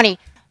they're 20.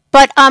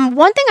 But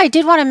one thing I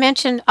did want to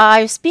mention,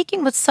 I was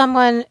speaking with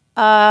someone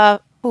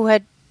who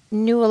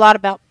knew a lot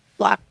about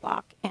Black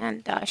Bloc,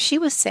 and she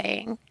was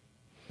saying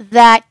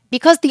that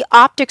because the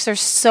optics are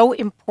so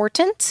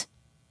important,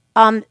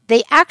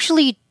 they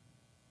actually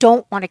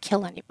don't want to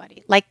kill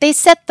anybody. They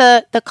set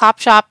the cop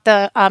shop,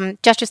 the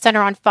Justice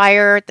Center on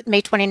fire.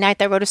 May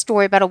 29th, I wrote a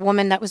story about a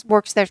woman that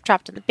works there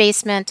trapped in the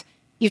basement.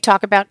 You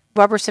talk about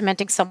rubber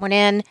cementing someone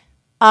in.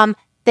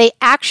 They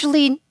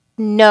actually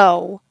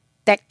know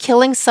that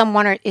killing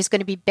someone is going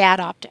to be bad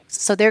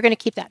optics. So they're going to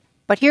keep that.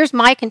 But here's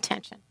my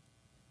contention,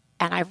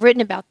 and I've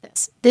written about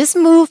this. This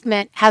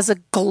movement has a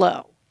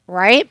glow,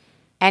 right?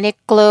 And it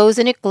glows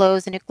and it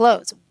glows and it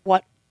glows.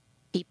 What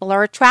people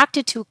are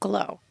attracted to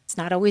glow. It's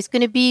not always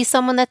going to be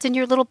someone that's in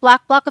your little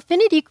Black Bloc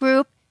affinity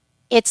group.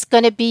 It's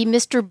going to be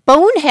Mr.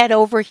 Bonehead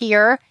over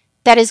here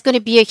that is going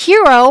to be a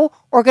hero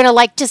or going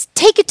to just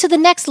take it to the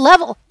next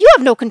level. You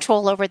have no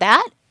control over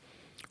that.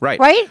 Right?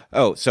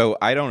 Oh, so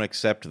I don't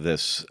accept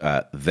this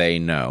they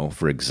know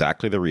for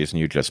exactly the reason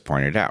you just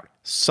pointed out.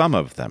 Some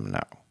of them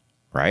know,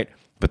 right?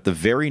 But the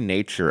very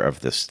nature of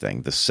this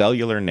thing, the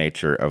cellular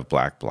nature of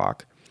Black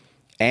Bloc,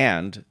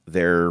 and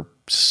their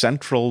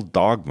central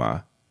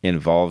dogma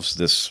involves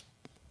this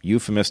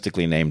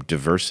euphemistically named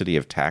diversity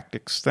of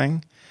tactics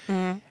thing.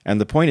 And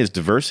the point is,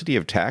 diversity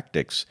of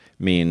tactics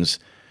means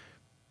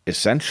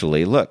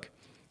essentially, look,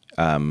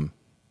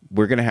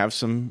 we're going to have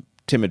some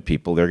timid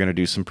people. They're going to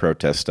do some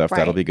protest stuff. Right.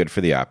 That'll be good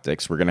for the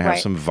optics. We're going to have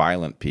Right. some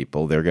violent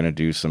people. They're going to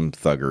do some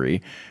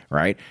thuggery,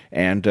 right?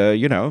 And,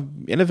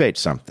 innovate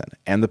something.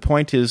 And the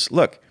point is,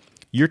 look,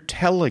 you're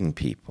telling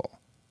people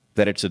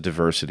that it's a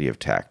diversity of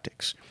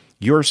tactics.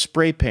 You're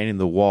spray painting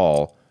the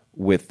wall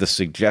with the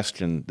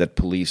suggestion that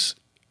police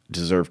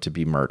deserve to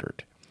be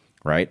murdered,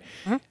 right?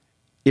 Mm-hmm.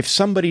 If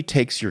somebody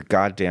takes your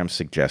goddamn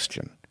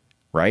suggestion,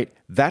 right,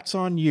 that's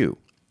on you.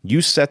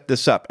 You set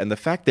this up. And the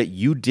fact that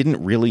you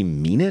didn't really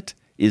mean it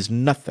is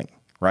nothing,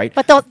 right?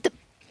 But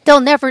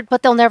they'll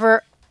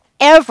never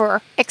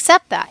ever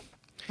accept that,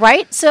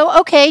 right? So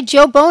okay,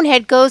 Joe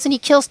Bonehead goes and he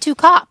kills 2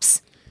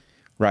 cops.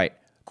 Right.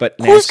 But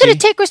who's going to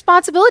take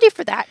responsibility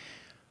for that?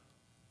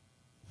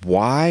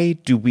 Why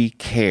do we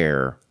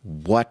care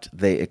what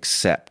they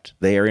accept?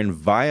 They are in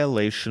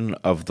violation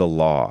of the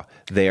law.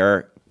 They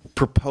are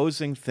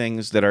proposing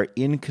things that are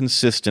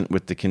inconsistent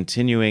with the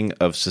continuing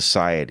of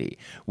society.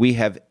 We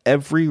have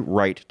every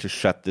right to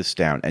shut this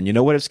down. And you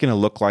know what it's going to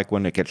look like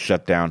when it gets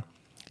shut down?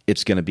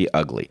 It's going to be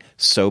ugly.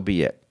 So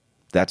be it.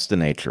 That's the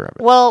nature of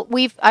it. Well,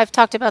 I've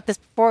talked about this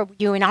before.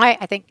 You and I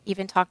think,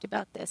 even talked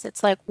about this.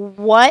 It's like,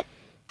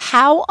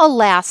 how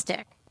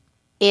elastic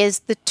is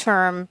the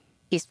term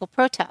peaceful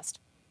protest,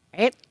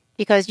 right?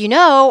 Because,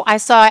 I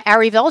saw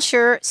Ari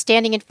Velcher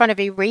standing in front of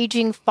a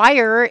raging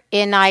fire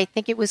in, I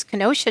think it was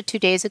Kenosha 2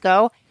 days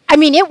ago. I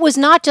mean, it was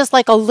not just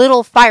like a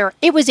little fire.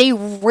 It was a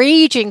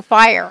raging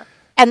fire.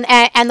 And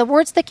the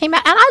words that came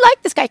out, and I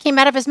like this guy, came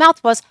out of his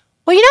mouth was,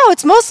 well,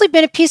 it's mostly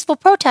been a peaceful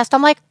protest.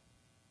 I'm like,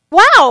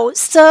 wow,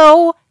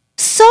 so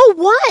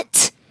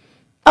what?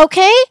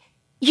 Okay?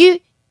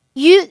 The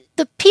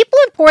people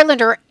in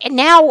Portland are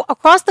now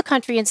across the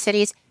country in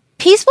cities.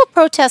 Peaceful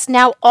protest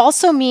now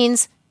also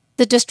means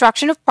the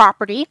destruction of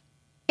property.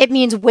 It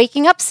means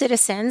waking up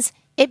citizens.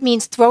 It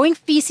means throwing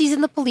feces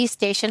in the police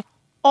station.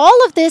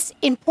 All of this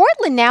in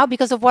Portland now,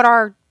 because of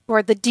what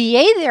the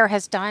DA there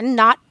has done,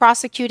 not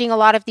prosecuting a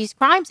lot of these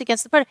crimes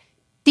against the person.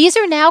 These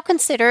are now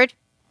considered,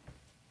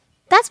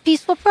 that's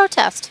peaceful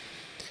protest.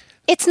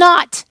 It's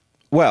not.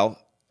 Well,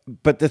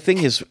 but the thing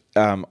is,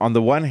 on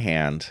the one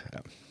hand,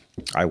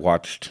 I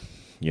watched,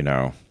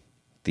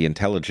 the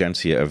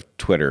intelligentsia of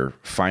Twitter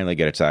finally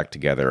get its act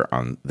together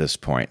on this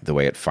point, the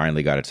way it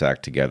finally got its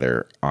act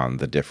together on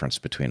the difference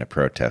between a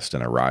protest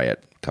and a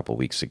riot a couple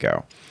weeks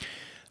ago.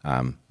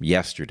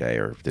 Yesterday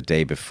or the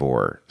day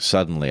before,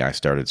 suddenly I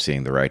started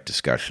seeing the right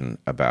discussion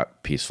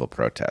about peaceful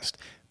protest.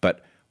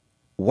 But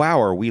wow,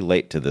 are we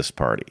late to this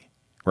party,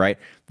 right?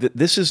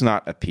 This is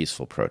not a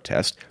peaceful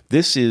protest.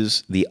 This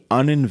is the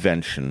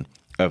uninvention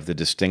of the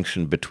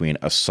distinction between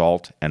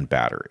assault and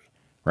battery,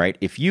 right?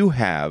 If you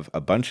have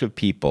a bunch of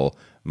people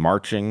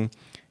marching,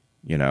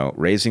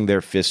 raising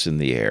their fists in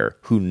the air,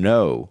 who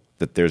know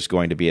that there's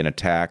going to be an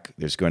attack,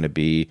 there's going to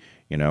be,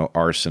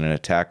 arson, an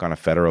attack on a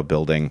federal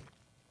building,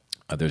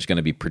 there's going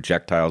to be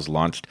projectiles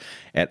launched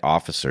at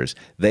officers,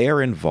 they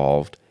are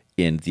involved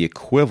in the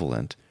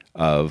equivalent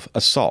of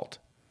assault.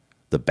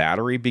 The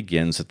battery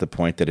begins at the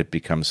point that it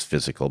becomes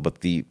physical,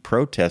 but the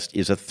protest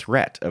is a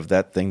threat of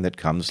that thing that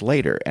comes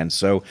later. And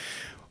so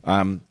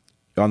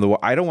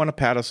I don't want to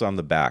pat us on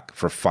the back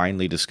for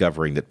finally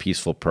discovering that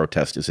peaceful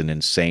protest is an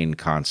insane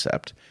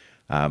concept,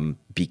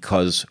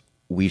 because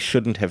we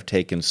shouldn't have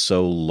taken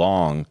so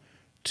long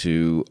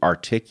to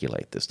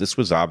articulate this. This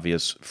was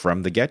obvious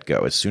from the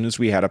get-go. As soon as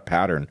we had a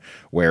pattern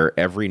where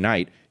every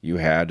night you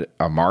had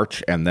a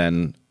march and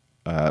then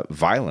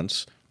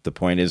violence, the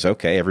point is,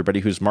 okay, everybody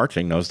who's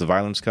marching knows the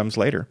violence comes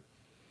later.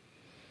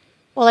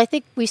 Well, I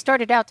think we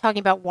started out talking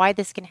about why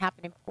this can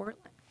happen in Portland.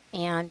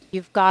 And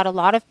you've got a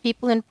lot of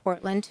people in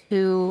Portland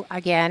who,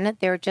 again,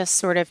 they're just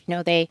sort of,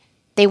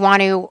 they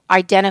want to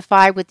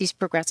identify with these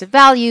progressive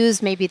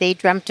values. Maybe they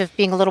dreamt of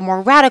being a little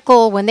more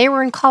radical when they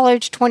were in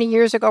college 20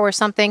 years ago or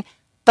something.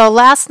 The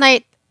last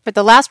night, for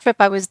the last trip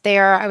I was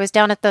there, I was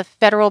down at the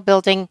federal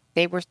building.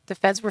 The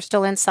feds were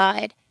still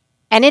inside.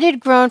 And it had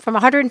grown from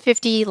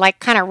 150,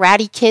 kind of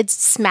ratty kids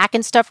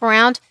smacking stuff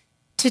around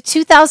to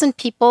 2,000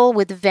 people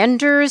with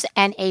vendors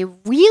and a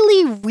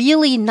really,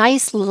 really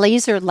nice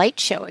laser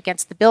light show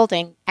against the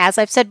building. As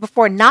I've said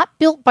before, not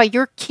built by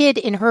your kid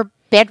in her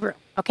bedroom,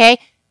 okay?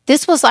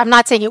 This was, I'm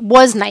not saying it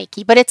was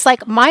Nike, but it's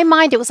like, my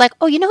mind, it was like,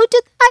 oh, you know who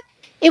did that?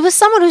 It was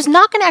someone who's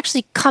not going to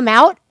actually come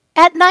out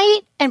at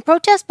night and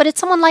protest, but it's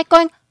someone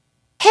going,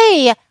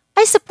 hey,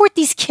 I support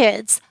these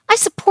kids. I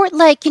support,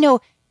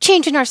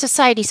 change in our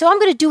society, so I'm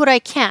going to do what I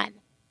can.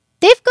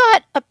 They've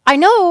got, I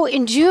know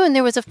in June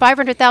there was a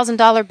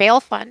 $500,000 bail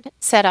fund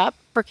set up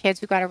for kids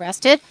who got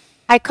arrested.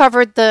 I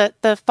covered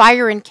the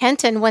fire in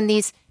Kenton when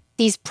these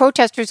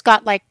protesters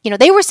got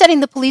they were setting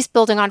the police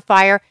building on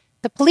fire.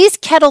 The police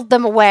kettled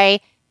them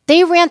away.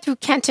 They ran through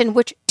Kenton,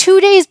 which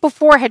 2 days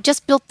before had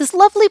just built this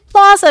lovely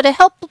plaza to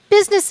help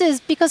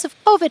businesses because of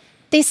COVID.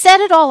 They set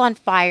it all on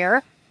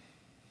fire.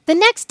 The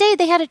next day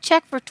they had a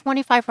check for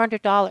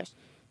 $2,500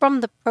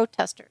 from the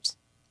protesters.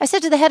 I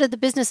said to the head of the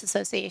business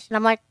association,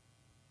 I'm like,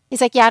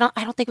 he's like, yeah,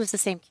 I don't think it was the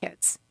same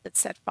kids that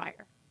set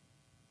fire.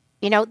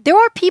 There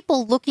are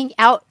people looking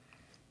out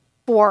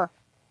for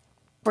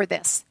for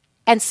this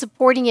and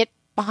supporting it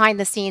behind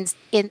the scenes,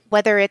 in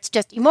whether it's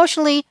just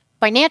emotionally,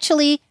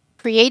 financially,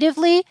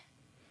 creatively.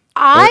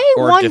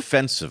 Or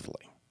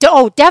defensively.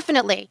 Oh,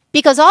 definitely.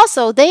 Because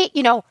also they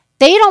don't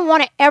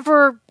want to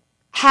ever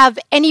have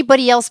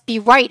anybody else be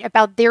right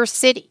about their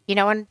city,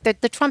 and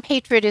the Trump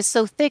hatred is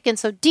so thick and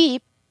so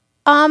deep.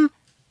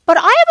 But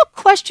I have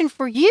a question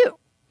for you.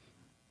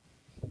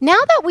 Now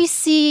that we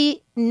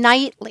see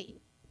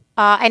nightly,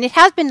 and it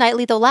has been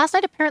nightly, though last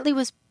night apparently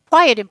was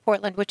quiet in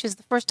Portland, which is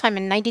the first time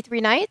in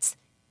 93 nights.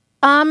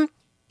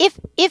 If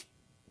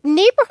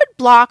neighborhood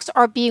blocks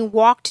are being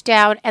walked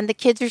down and the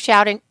kids are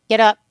shouting, get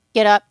up,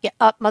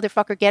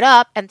 motherfucker, get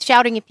up, and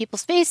shouting in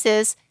people's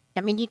faces,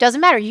 I mean, it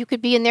doesn't matter. You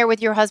could be in there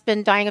with your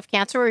husband dying of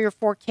cancer or your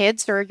 4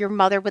 kids or your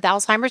mother with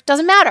Alzheimer's.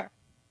 Doesn't matter.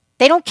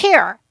 They don't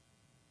care.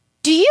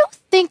 Do you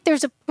think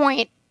there's a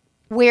point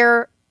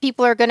where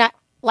people are going to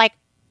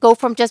go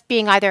from just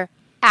being either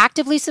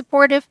actively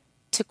supportive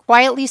to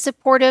quietly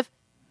supportive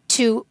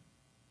to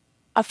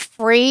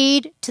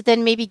afraid to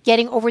then maybe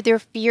getting over their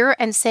fear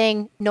and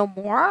saying no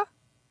more?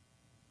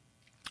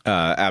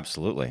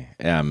 Absolutely.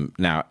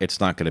 Now, it's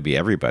not going to be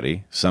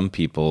everybody. Some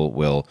people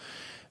will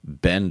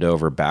bend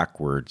over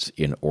backwards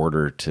in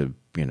order to,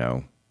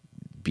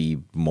 be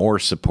more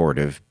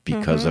supportive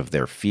because of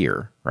their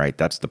fear, right?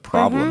 That's the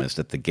problem, is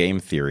that the game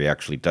theory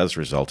actually does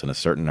result in a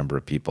certain number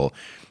of people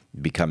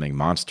becoming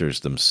monsters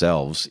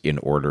themselves in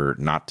order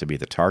not to be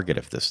the target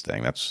of this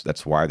thing.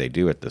 That's why they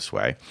do it this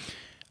way.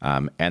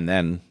 And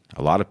then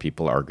a lot of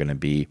people are going to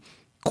be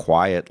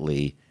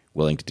quietly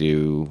willing to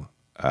do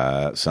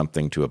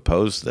something to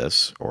oppose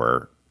this,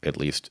 or at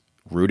least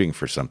rooting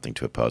for something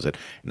to oppose it.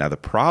 Now, the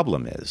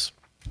problem is,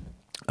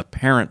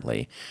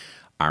 apparently,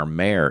 our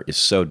mayor is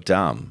so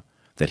dumb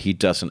that he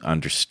doesn't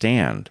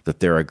understand that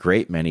there are a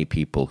great many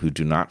people who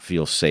do not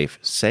feel safe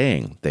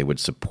saying they would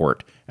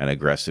support an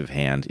aggressive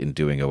hand in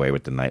doing away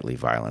with the nightly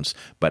violence.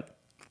 But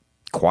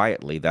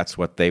quietly, that's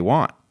what they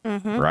want,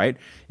 right?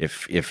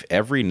 If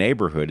every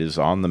neighborhood is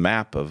on the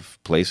map of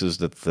places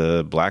that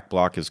the black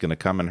bloc is going to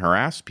come and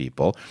harass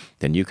people,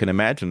 then you can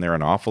imagine there are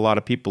an awful lot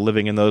of people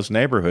living in those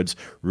neighborhoods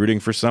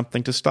rooting for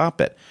something to stop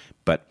it.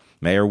 But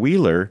Mayor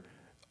Wheeler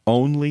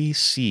only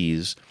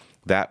sees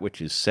that which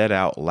is said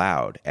out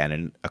loud. And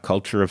in a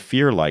culture of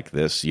fear like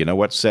this, you know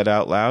what's said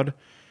out loud?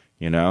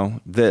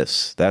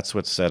 That's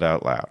what's said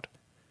out loud.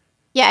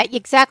 Yeah,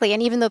 exactly.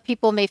 And even though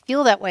people may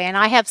feel that way, and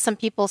I have some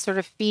people sort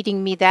of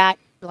feeding me that,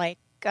 like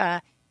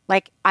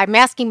I'm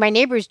asking my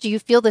neighbors, do you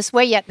feel this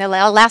way yet? And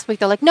last week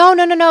they're like,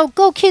 no,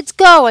 go kids,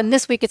 go. And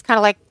this week it's kind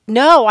of like,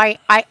 no,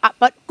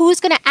 but who's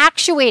going to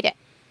actuate it?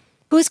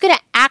 Who's going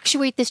to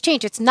actuate this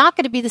change? It's not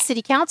going to be the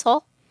city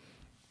council.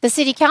 The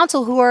city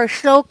council, who are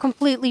so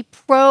completely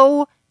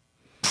pro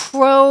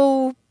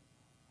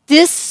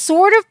this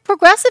sort of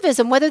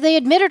progressivism, whether they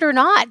admit it or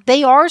not.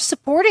 They are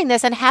supporting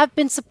this and have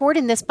been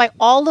supporting this by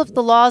all of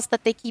the laws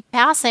that they keep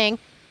passing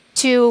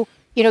to,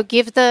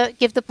 give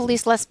the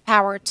police less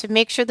power, to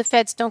make sure the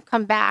feds don't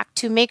come back,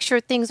 to make sure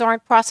things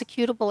aren't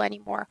prosecutable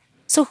anymore.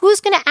 So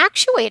who's going to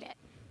actuate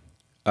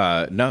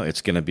it? No,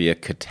 it's going to be a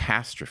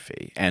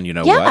catastrophe. And you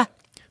know what?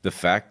 The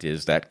fact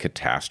is that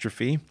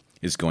catastrophe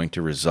is going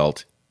to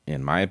result,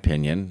 in my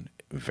opinion,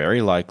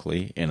 very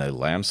likely in a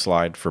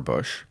landslide for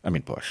Bush. I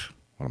mean, Bush.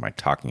 What am I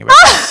talking about?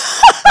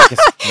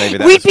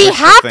 We'd be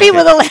happy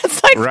with a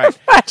landslide for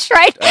Bush,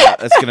 right?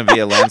 It's going to be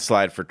a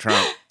landslide for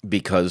Trump,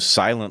 because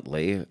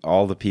silently,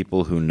 all the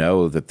people who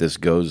know that this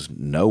goes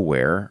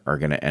nowhere are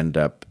going to end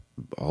up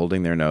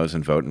holding their nose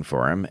and voting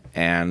for him.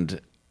 And,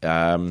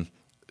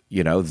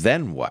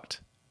 then what?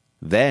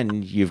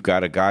 Then you've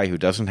got a guy who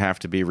doesn't have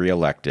to be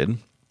reelected,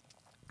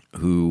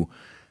 who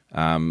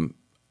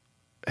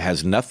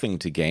has nothing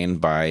to gain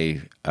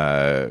by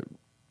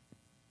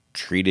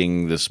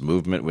treating this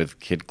movement with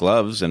kid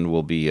gloves, and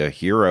will be a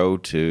hero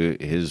to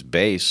his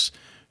base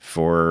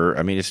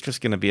it's just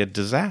going to be a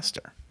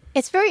disaster.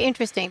 It's very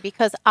interesting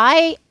because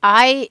I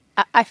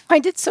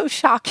find it so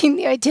shocking,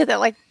 the idea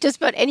that just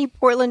about any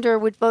Portlander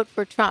would vote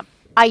for Trump.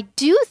 I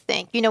do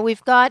think,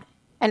 we've got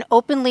an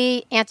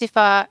openly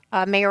Antifa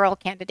mayoral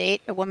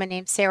candidate, a woman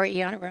named Sarah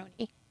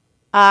Iannarone.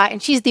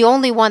 And she's the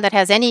only one that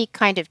has any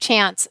kind of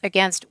chance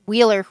against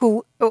Wheeler,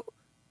 who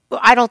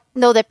I don't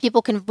know that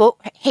people can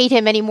hate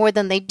him any more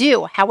than they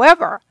do.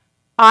 However,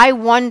 I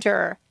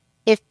wonder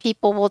if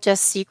people will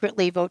just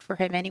secretly vote for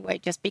him anyway,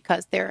 just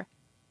because they're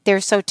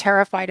so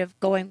terrified of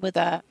going with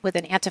an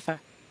Antifa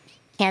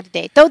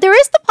candidate. Though there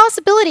is the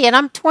possibility, and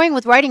I'm toying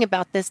with writing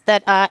about this,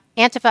 that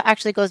Antifa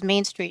actually goes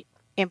Main Street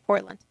in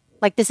Portland.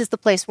 This is the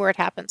place where it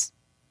happens.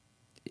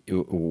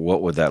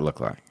 What would that look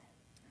like?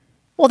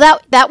 Well,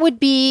 that would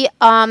be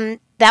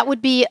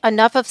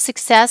enough of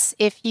success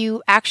if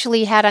you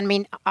actually had.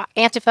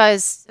 Antifa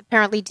is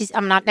apparently.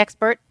 I'm not an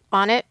expert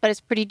on it, but it's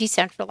pretty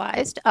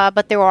decentralized.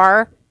 But there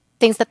are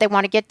things that they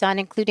want to get done,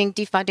 including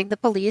defunding the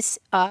police.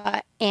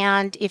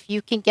 And if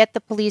you can get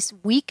the police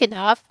weak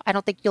enough, I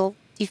don't think you'll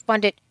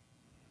defund it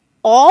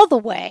all the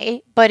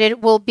way, but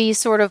it will be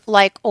sort of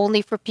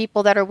only for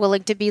people that are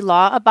willing to be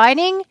law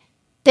abiding.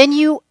 Then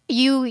you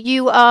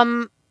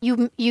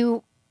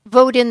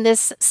vote in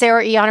this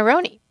Sarah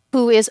Iannarone,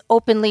 who is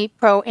openly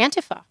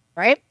pro-Antifa,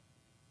 right?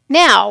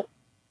 Now,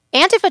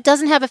 Antifa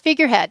doesn't have a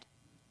figurehead.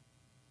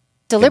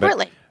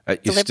 Deliberately.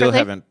 You still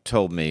haven't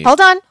told me.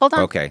 Hold on.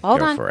 Okay,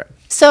 go for it.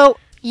 So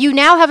you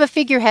now have a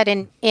figurehead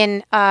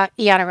in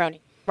Iannarone,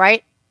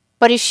 right?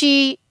 But is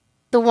she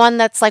the one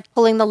that's like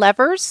pulling the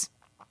levers?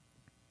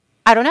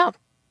 I don't know.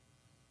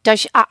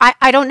 Does she,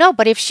 I don't know.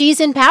 But if she's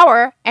in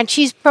power and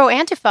she's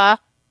pro-Antifa,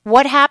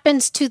 what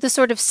happens to the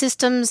sort of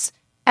systems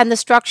and the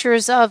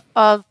structures of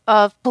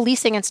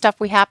policing and stuff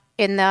we have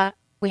in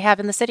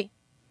the city?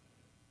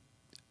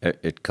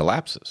 It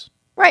collapses.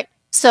 Right.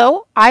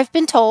 So I've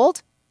been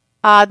told,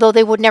 though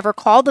they would never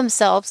call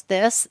themselves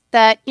this,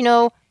 that,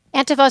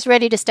 Antifa's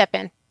ready to step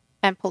in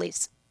and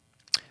police.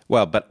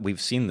 Well, but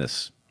we've seen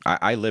this.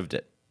 I lived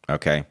it.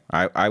 Okay.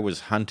 I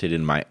was hunted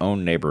in my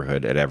own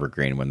neighborhood at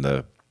Evergreen when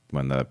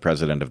the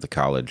president of the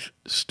college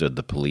stood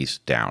the police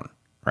down.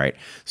 Right.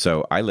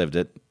 So I lived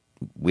it.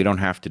 We don't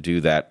have to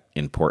do that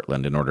in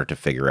Portland in order to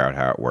figure out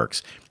how it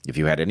works. If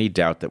you had any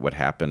doubt that what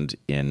happened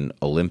in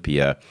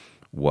Olympia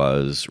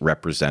was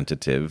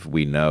representative,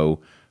 we know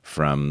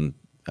from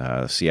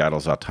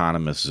Seattle's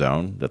autonomous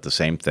zone that the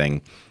same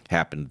thing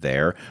happened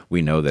there.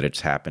 We know that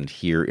it's happened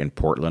here in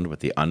Portland with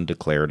the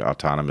undeclared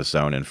autonomous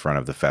zone in front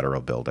of the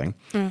federal building.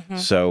 Mm-hmm.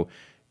 So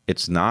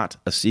it's not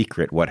a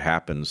secret what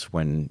happens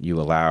when you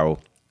allow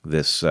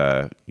this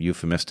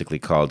euphemistically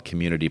called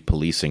community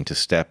policing to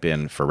step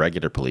in for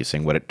regular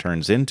policing. What it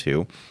turns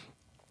into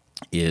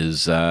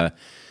is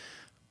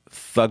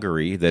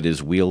thuggery that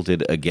is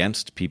wielded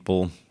against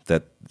people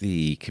that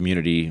the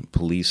community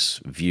police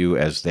view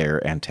as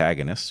their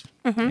antagonists,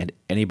 and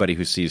anybody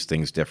who sees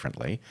things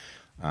differently.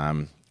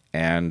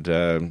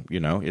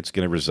 It's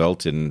going to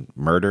result in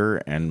murder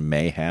and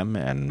mayhem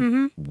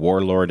and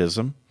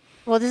warlordism.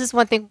 Well, this is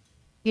one thing,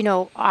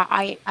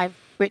 I've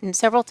written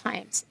several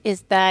times,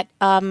 is that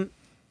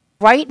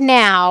right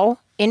now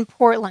in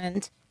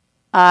Portland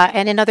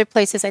and in other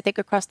places, I think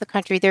across the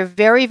country, they're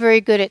very,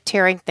 very good at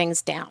tearing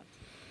things down.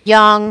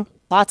 Young,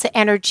 lots of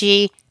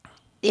energy.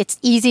 It's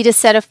easy to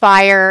set a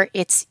fire.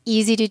 It's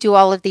easy to do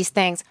all of these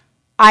things.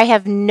 I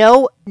have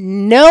no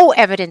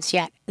evidence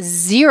yet,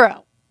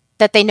 zero,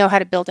 that they know how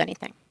to build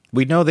anything.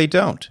 We know they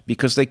don't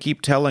because they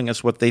keep telling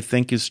us what they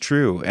think is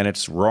true, and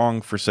it's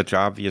wrong for such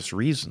obvious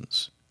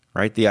reasons,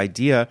 right? The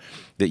idea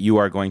that you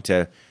are going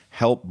to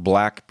help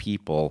black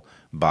people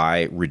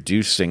by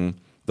reducing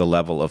the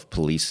level of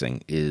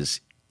policing is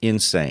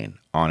insane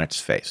on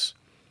its face,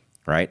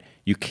 right?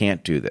 You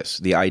can't do this.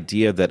 The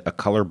idea that a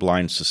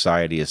colorblind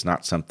society is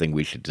not something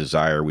we should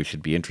desire, we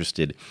should be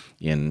interested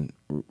in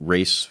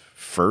race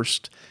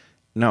first.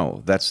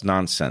 No, that's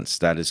nonsense.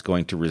 That is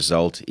going to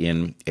result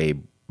in a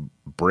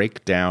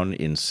breakdown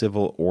in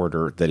civil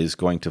order that is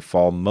going to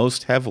fall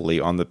most heavily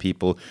on the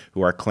people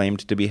who are claimed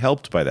to be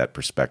helped by that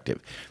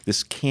perspective.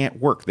 This can't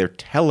work. They're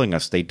telling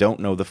us they don't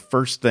know the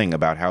first thing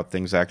about how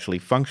things actually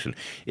function.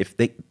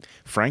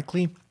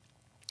 Frankly,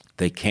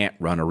 they can't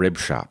run a rib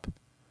shop,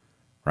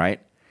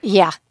 right?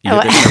 Yeah. You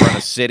think they're going to run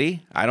a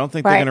city? I don't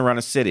think they're going to run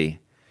a city.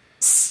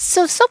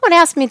 So someone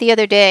asked me the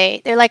other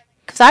day, they're like,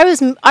 because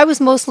I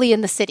was mostly in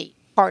the city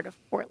part of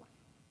Portland.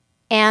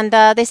 And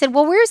they said,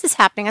 well, where is this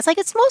happening? I was like,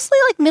 it's mostly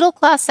like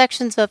middle-class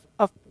sections of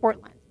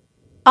Portland.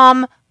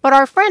 But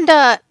our friend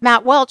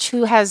Matt Welch,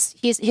 who has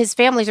his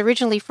family's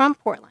originally from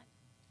Portland,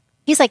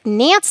 he's like,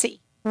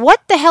 Nancy,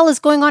 what the hell is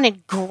going on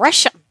in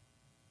Gresham?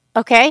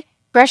 Okay?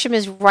 Gresham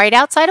is right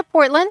outside of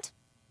Portland.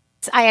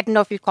 I don't know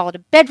if you'd call it a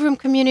bedroom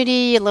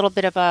community, a little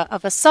bit of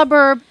a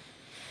suburb.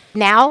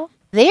 Now,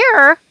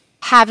 they're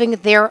having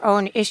their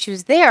own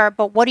issues there,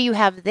 but what do you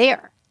have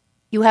there?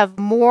 You have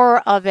more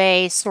of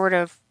a sort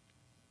of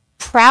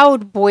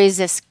Proud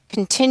Boys'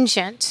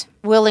 contingent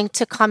willing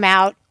to come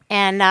out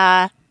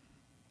and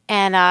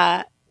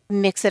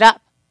mix it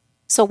up.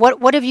 So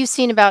what have you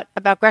seen about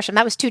Gresham?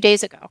 That was 2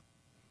 days ago.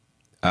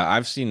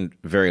 I've seen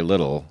very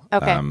little.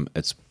 Okay.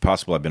 It's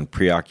possible I've been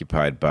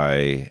preoccupied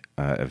by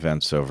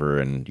events over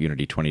in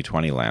Unity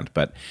 2020 land,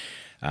 but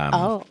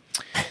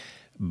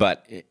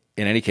But in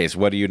any case,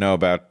 what do you know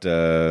about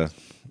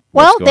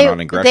what's going on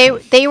in Gresham?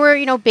 They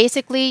were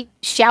basically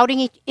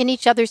shouting in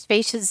each other's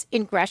faces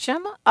in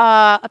Gresham.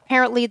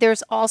 Apparently,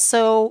 there's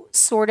also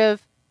sort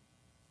of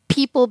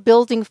people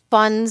building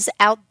funds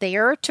out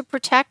there to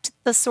protect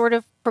the sort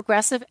of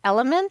progressive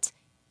element.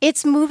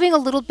 It's moving a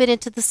little bit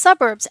into the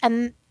suburbs,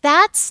 and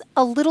that's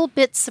a little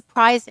bit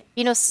surprising.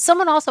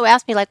 Someone also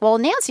asked me, like, well,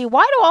 Nancy,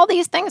 why do all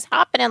these things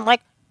happen in,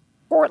 like,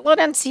 Portland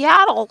and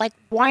Seattle? Like,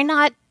 why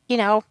not,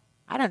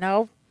 I don't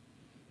know,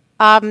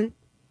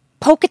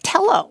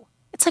 Pocatello?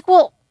 It's like,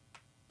 well,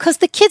 because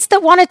the kids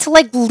that wanted to,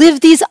 like,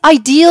 live these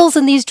ideals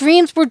and these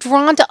dreams were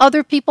drawn to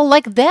other people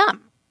like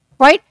them,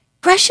 right?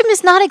 Gresham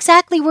is not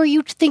exactly where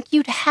you'd think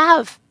you'd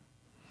have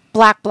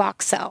black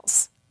bloc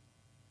cells,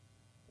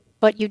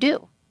 but you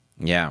do.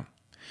 Yeah.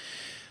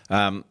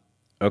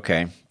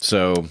 Okay.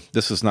 So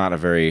this is not a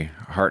very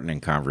heartening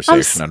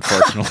conversation,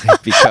 unfortunately,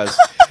 because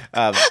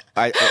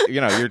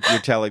You're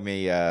telling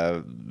me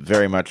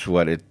very much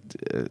what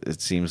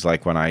it seems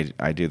like when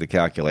I do the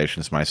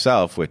calculations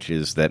myself, which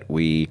is that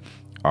we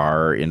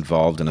are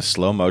involved in a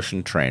slow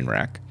motion train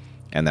wreck,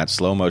 and that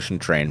slow motion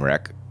train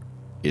wreck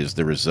is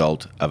the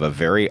result of a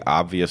very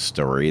obvious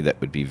story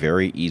that would be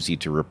very easy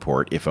to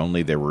report if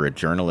only there were a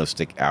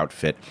journalistic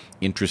outfit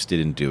interested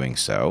in doing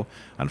so.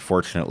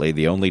 Unfortunately,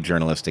 the only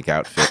journalistic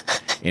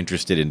outfit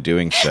interested in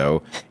doing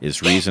so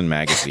is Reason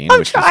Magazine,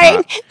 which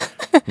trying. is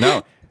not.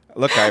 No,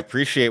 look, I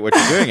appreciate what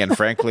you're doing, and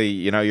frankly,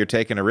 you're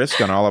taking a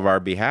risk on all of our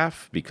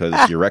behalf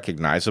because you're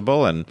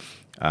recognizable, and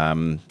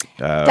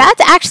that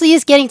actually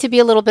is getting to be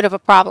a little bit of a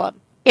problem.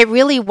 It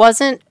really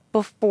wasn't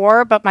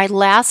before, but my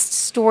last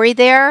story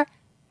there.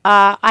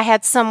 I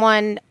had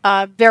someone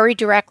very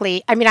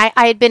directly. I mean, I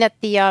had been at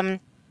the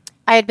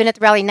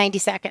rally 90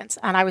 seconds,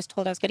 and I was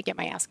told I was going to get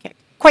my ass kicked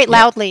quite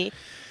loudly,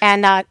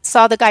 and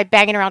saw the guy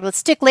banging around with a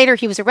stick. Later,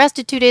 he was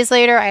arrested 2 days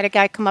later. I had a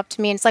guy come up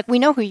to me and it's like, "We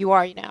know who you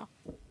are, and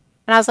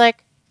I was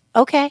like,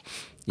 "Okay,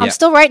 I'm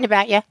still writing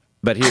about you."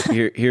 But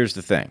here's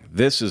the thing.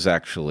 This is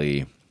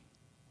actually,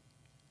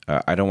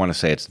 I don't want to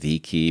say it's the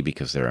key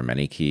because there are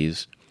many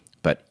keys.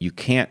 But you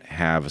can't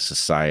have a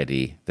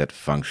society that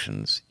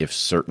functions if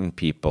certain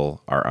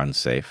people are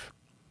unsafe.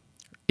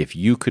 If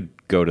you could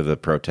go to the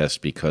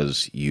protest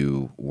because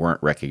you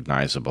weren't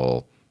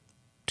recognizable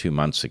 2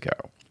 months ago,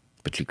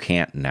 but you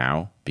can't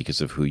now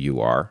because of who you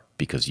are,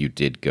 because you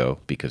did go,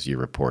 because you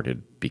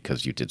reported,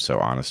 because you did so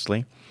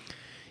honestly.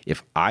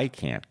 If I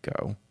can't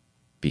go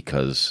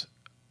because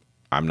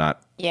I'm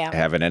not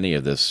having any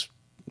of this,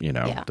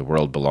 the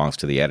world belongs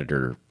to the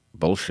editor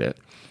bullshit,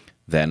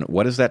 then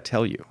what does that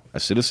tell you?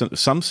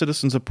 Some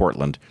citizens of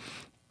Portland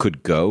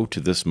could go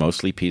to this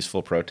mostly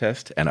peaceful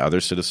protest, and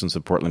other citizens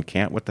of Portland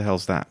can't. What the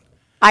hell's that?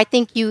 I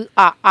think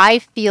I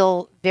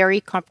feel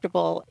very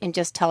comfortable in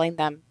just telling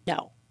them,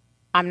 no,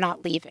 I'm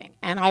not leaving.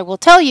 And I will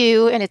tell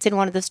you, and it's in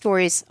one of the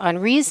stories on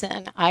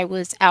Reason, I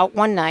was out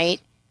one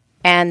night,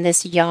 and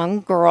this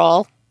young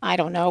girl, I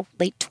don't know,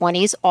 late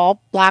 20s,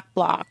 all black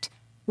blocked,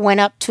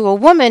 went up to a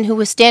woman who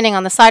was standing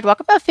on the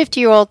sidewalk, about a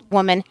 50-year-old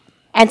woman,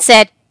 and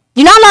said,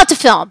 "You're not allowed to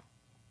film."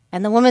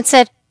 And the woman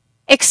said,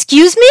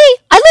 "Excuse me?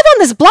 I live on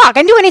this block. I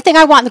can do anything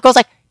I want." And the girl's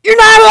like, "You're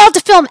not allowed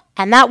to film."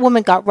 And that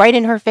woman got right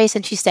in her face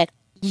and she said,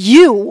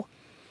 "You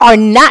are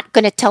not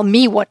going to tell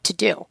me what to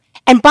do.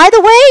 And by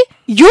the way,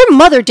 your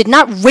mother did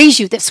not raise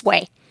you this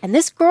way." And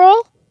this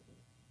girl,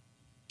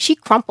 she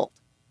crumpled.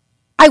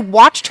 I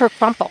watched her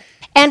crumple.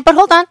 But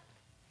hold on.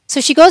 So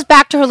she goes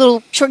back to her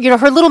little,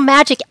 her little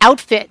magic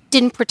outfit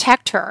didn't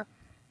protect her.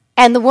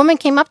 And the woman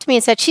came up to me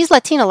and said, "She's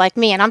Latina like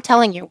me. And I'm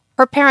telling you,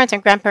 her parents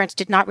and grandparents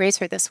did not raise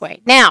her this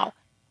way." Now,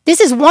 this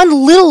is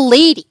one little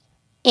lady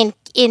in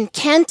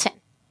Kenton.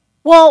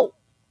 Well,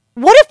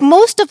 what if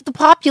most of the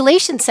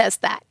population says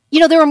that?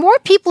 There are more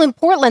people in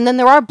Portland than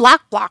there are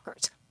black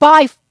blockers.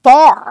 By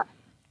far.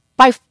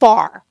 By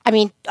far. I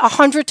mean,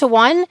 100 to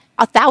 1,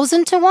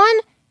 1,000 to 1.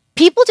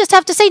 People just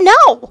have to say,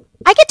 no,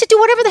 I get to do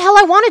whatever the hell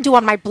I want to do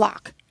on my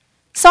block.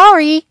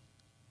 Sorry.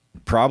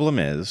 Problem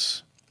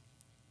is,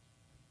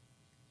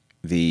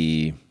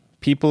 the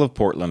people of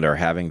Portland are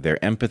having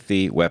their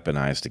empathy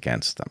weaponized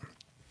against them.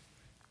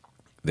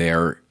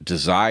 Their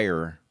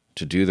desire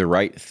to do the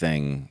right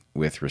thing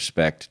with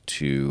respect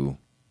to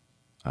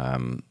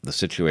the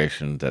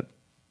situation that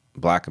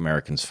Black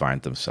Americans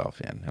find themselves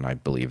in, and I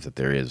believe that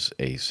there is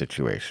a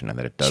situation and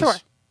that it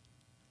does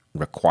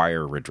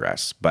require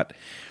redress, but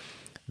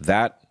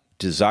that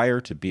desire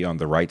to be on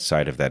the right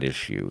side of that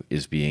issue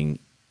is being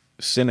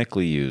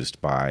cynically used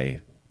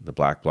by the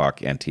Black Bloc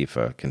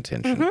Antifa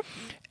contingent,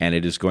 and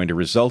it is going to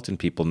result in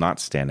people not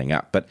standing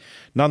up. But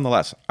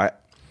nonetheless, I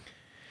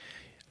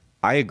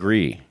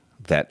agree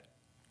that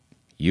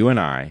you and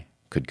I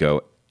could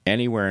go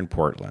anywhere in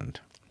Portland,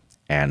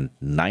 and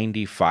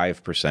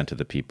 95% of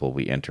the people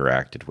we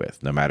interacted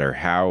with, no matter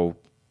how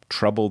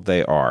troubled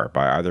they are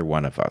by either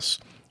one of us,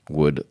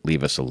 would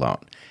leave us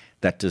alone.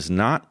 That does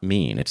not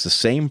mean it's the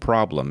same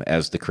problem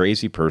as the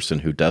crazy person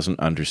who doesn't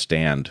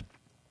understand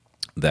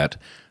that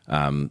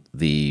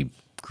the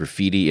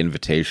graffiti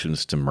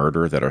invitations to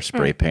murder that are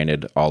spray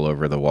painted all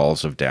over the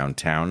walls of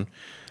downtown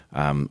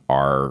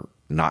are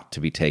not to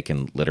be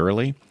taken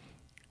literally.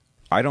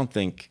 I don't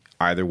think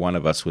either one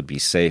of us would be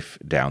safe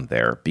down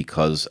there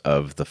because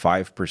of the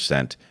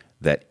 5%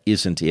 that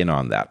isn't in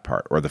on that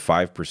part, or the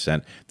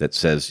 5% that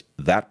says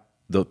that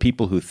the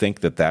people who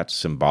think that that's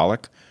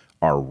symbolic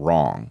are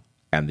wrong,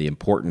 and the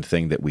important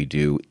thing that we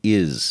do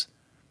is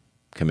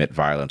commit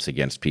violence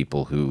against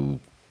people who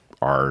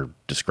are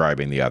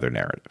describing the other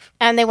narrative.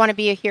 And they want to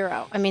be a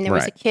hero. I mean, there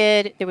was a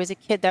kid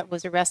that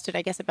was arrested,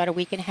 I guess, about a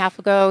week and a half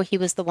ago. He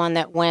was the one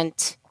that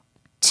went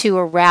to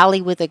a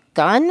rally with a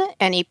gun,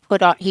 and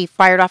he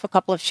fired off a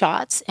couple of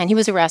shots, and he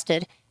was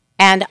arrested.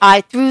 And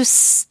through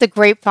the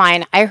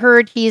grapevine, I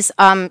heard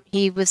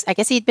I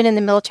guess he'd been in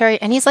the military,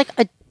 and he's like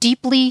a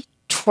deeply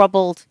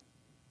troubled,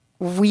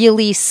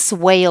 really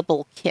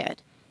swayable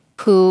kid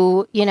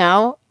who,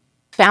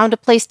 found a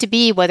place to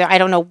be, whether I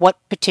don't know what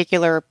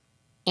particular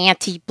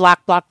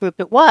anti-Black Bloc group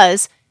it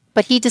was,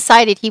 but he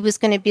decided he was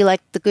going to be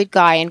like the good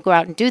guy and go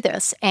out and do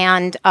this.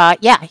 And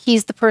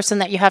he's the person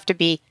that you have to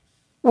be.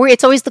 Where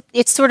it's always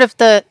it's sort of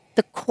the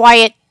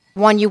quiet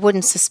one you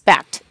wouldn't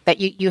suspect that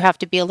you have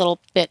to be a little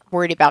bit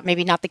worried about.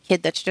 Maybe not the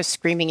kid that's just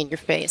screaming in your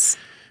face.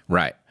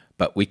 Right.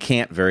 But we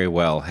can't very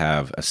well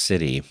have a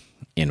city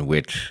in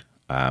which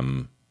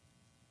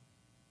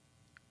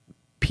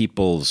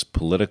people's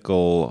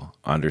political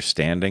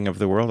understanding of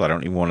the world, I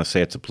don't even want to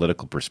say it's a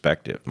political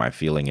perspective. My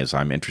feeling is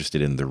I'm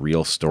interested in the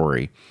real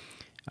story,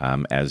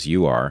 as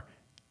you are.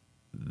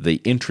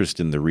 The interest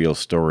in the real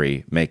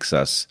story makes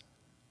us,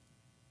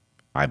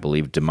 I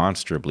believe,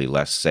 demonstrably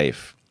less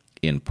safe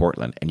in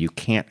Portland, and you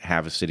can't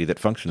have a city that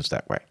functions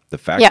that way. The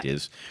fact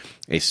is,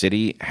 a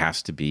city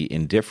has to be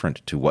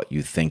indifferent to what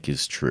you think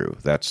is true.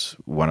 That's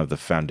one of the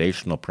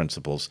foundational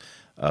principles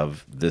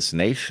of this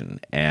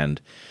nation,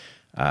 and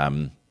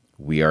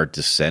we are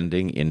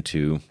descending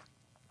into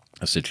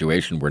a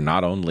situation where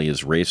not only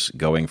is race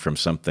going from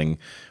something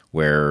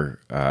where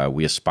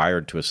we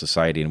aspired to a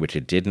society in which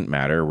it didn't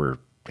matter, we're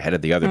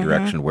headed the other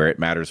direction where it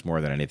matters more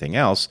than anything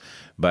else,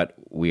 but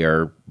we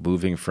are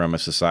moving from a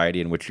society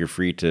in which you're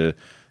free to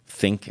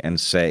think and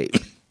say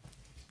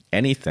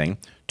anything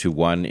to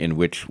one in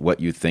which what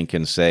you think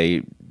and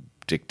say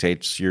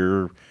dictates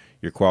your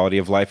quality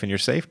of life and your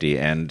safety.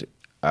 And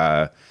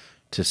to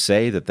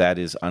say that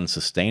is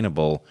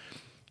unsustainable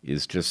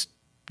is just,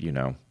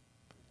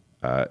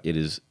 it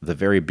is the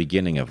very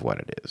beginning of what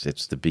it is.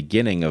 It's the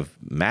beginning of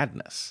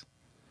madness.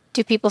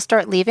 Do people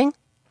start leaving?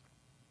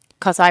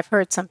 Because I've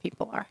heard some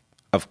people are.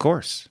 Of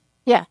course.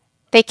 Yeah.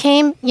 They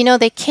came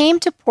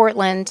to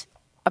Portland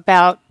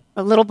about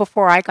a little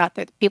before I got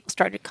there. People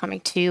started coming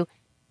to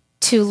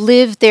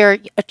live their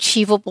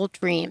achievable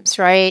dreams,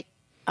 right?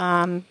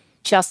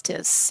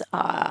 Justice,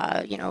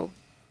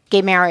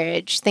 gay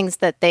marriage, things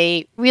that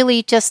they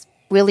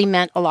really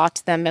meant a lot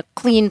to them. A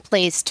clean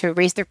place to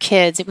raise their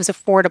kids. It was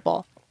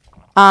affordable.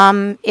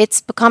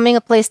 It's becoming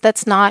a place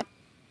that's not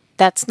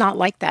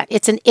like that.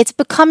 It's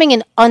becoming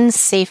an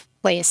unsafe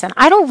place, and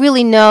I don't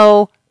really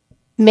know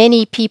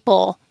many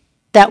people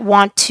that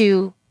want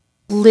to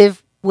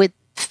live with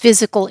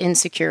physical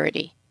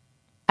insecurity.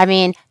 I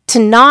mean, to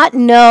not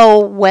know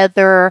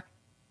whether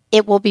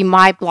it will be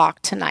my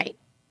block tonight,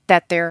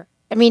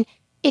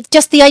 it's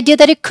just the idea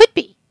that it could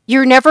be.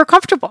 You're never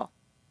comfortable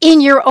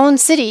in your own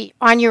city,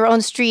 on your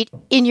own street,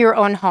 in your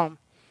own home.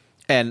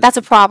 And that's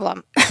a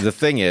problem. The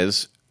thing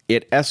is,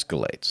 it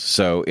escalates.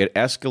 So it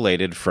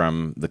escalated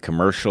from the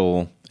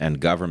commercial and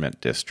government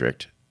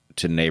district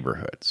to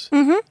neighborhoods.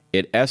 Mm-hmm.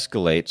 It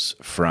escalates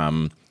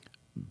from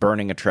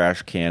burning a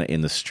trash can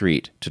in the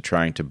street to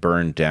trying to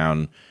burn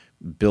down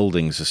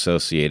buildings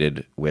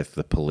associated with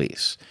the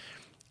police.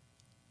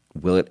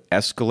 Will it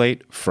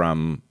escalate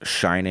from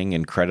shining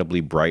incredibly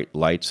bright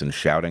lights and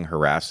shouting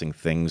harassing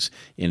things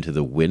into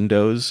the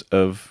windows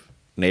of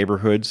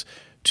neighborhoods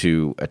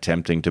to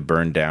attempting to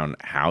burn down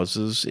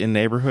houses in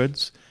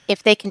neighborhoods?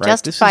 If they can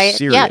justify it. This is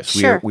serious. Yeah,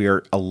 sure. We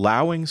are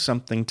allowing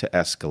something to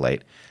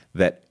escalate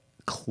that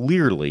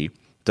clearly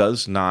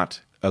does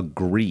not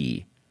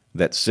agree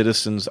that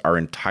citizens are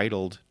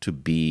entitled to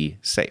be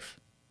safe.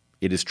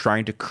 It is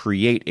trying to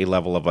create a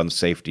level of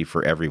unsafety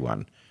for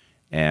everyone.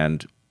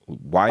 And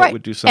why it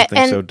would do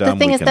something so dumb,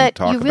 we can talk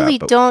about. You really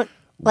don't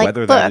like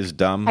whether that is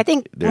dumb. I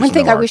think one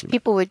thing I wish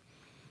people would.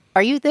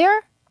 Are you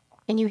there?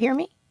 Can you hear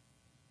me?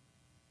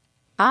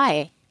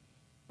 I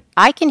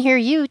can hear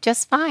you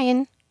just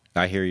fine.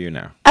 I hear you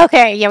now.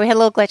 Okay, yeah, we had a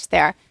little glitch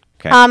there.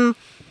 Okay.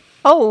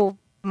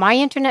 My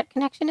internet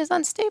connection is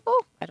unstable.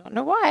 I don't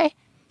know why.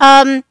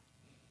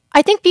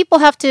 I think people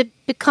have to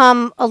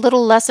become a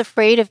little less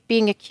afraid of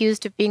being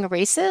accused of being a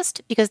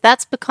racist, because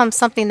that's become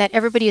something that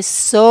everybody is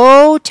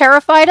so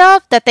terrified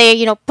of that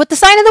they, put the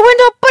sign in the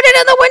window, put it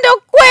in the window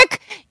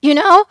quick,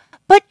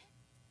 but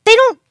they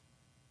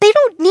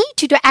don't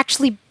need you to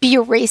actually be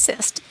a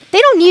racist.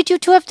 They don't need you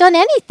to have done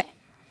anything.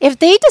 If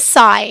they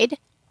decide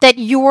that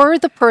you're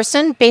the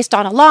person based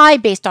on a lie,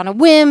 based on a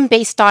whim,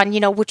 based on,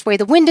 which way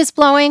the wind is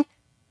blowing,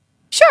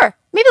 sure,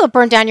 maybe they'll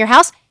burn down your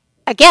house.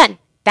 Again,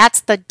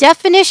 that's the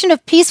definition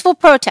of peaceful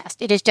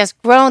protest. It has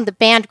just grown. The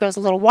band grows a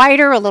little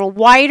wider, a little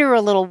wider, a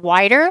little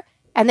wider,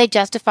 and they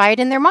justify it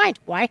in their mind.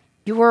 Why?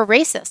 You were a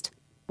racist.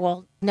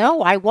 Well,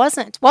 no, I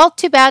wasn't. Well,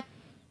 too bad.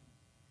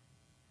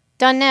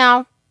 Done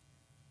now.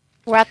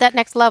 We're at that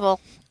next level.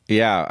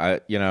 Yeah,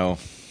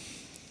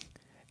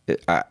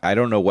 I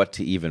don't know what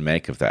to even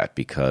make of that,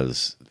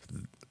 because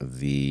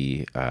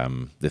the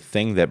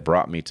thing that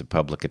brought me to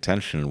public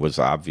attention was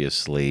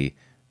obviously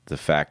the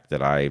fact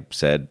that I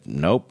said,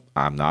 nope,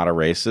 I'm not a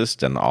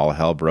racist, and all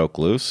hell broke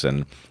loose,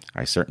 and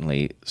I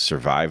certainly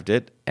survived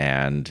it,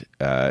 and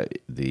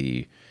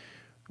the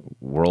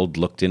world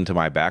looked into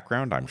my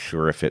background. I'm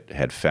sure if it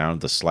had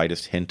found the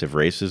slightest hint of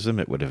racism,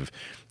 it would have,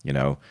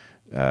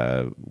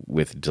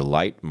 with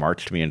delight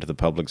marched me into the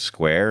public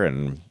square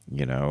and,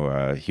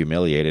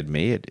 humiliated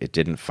me. It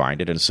didn't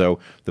find it. And so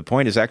the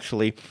point is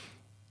actually,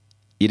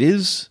 it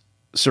is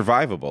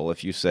survivable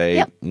if you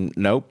say,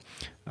 nope.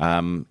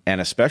 And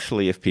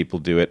especially if people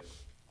do it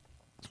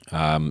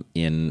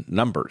in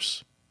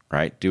numbers,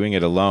 right? Doing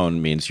it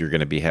alone means you're going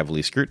to be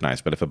heavily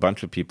scrutinized. But if a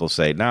bunch of people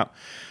say, no,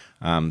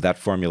 that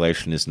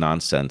formulation is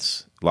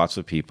nonsense, lots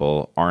of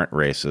people aren't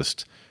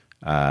racist,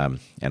 and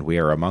we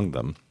are among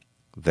them,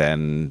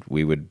 then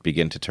we would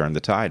begin to turn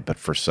the tide. But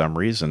for some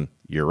reason,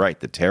 you're right,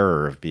 the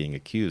terror of being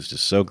accused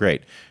is so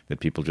great that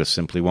people just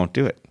simply won't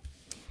do it.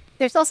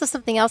 There's also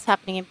something else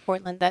happening in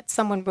Portland that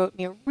someone wrote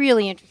me a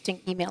really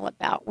interesting email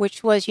about,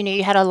 which was,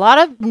 you had a lot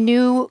of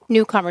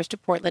newcomers to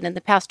Portland in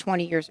the past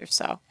 20 years or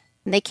so.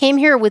 And they came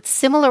here with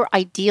similar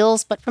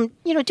ideals, but from,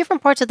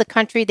 different parts of the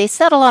country. They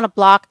settle on a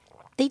block.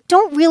 They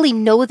don't really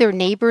know their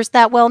neighbors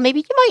that well. Maybe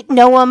you might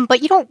know them,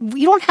 but you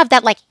don't have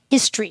that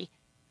history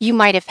you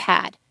might have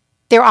had.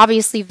 They're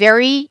obviously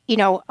very,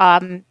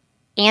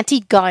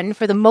 anti-gun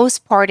for the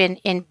most part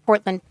in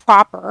Portland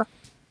proper.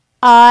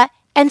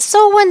 And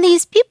so when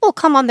these people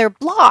come on their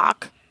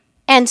block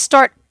and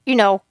start,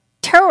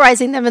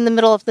 terrorizing them in the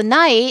middle of the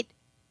night,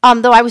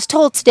 though I was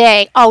told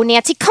today, oh,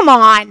 Nancy, come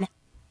on.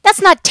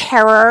 That's not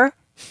terror.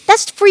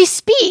 That's free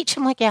speech.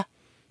 I'm like, yeah.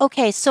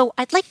 Okay, so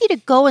I'd like you to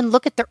go and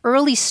look at the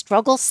early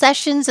struggle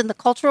sessions in the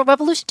Cultural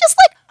Revolution. Just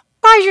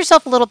surprise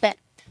yourself a little bit.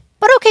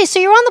 But okay, so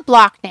you're on the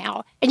block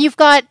now, and you've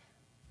got,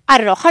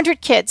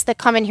 100 kids that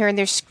come in here and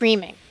they're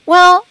screaming.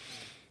 Well,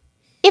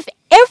 if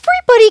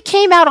everybody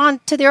came out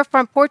onto their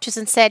front porches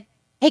and said,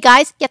 hey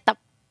guys, get the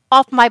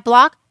off my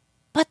block,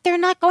 but they're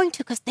not going to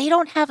because they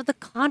don't have the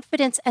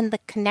confidence and the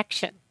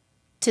connection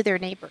to their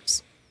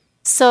neighbors.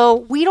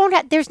 So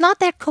there's not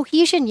that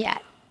cohesion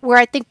yet where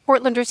I think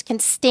Portlanders can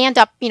stand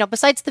up,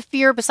 besides the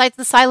fear, besides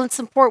the silent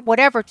support,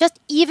 whatever, just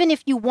even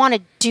if you want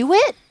to do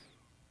it,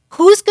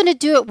 who's going to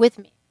do it with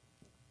me?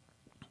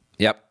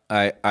 Yep,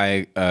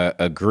 I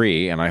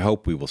agree, and I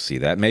hope we will see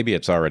that. Maybe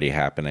it's already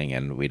happening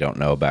and we don't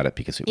know about it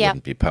because it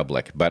wouldn't be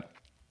public, but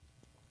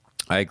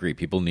I agree.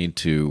 People need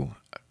to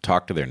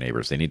talk to their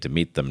neighbors. They need to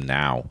meet them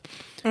now.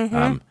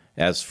 Mm-hmm.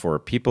 As for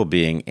people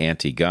being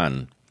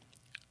anti-gun,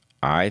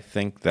 I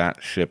think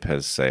that ship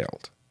has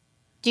sailed.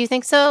 Do you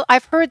think so?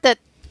 I've heard that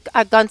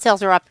gun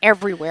sales are up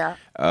everywhere.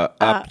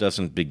 Up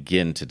doesn't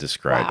begin to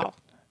describe it. Wow.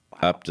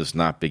 Up does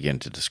not begin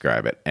to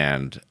describe it.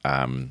 And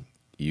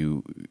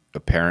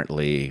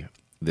apparently,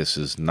 this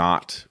is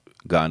not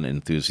gun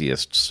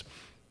enthusiasts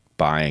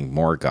buying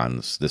more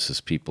guns. This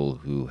is people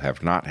who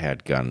have not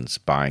had guns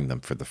buying them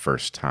for the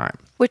first time.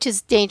 Which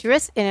is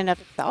dangerous in and of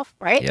itself,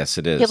 right? Yes,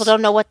 it is. People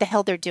don't know what the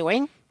hell they're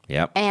doing.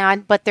 Yep.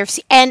 And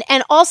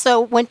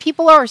also when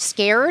people are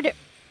scared,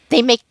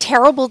 they make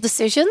terrible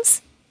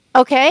decisions.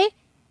 Okay?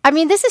 I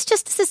mean, this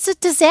is a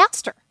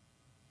disaster.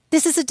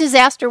 This is a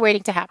disaster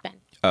waiting to happen.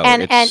 Oh,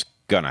 it's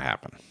going to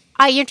happen.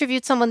 I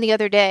interviewed someone the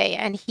other day,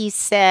 and he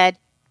said,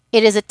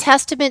 it is a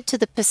testament to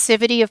the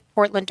passivity of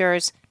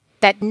Portlanders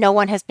that no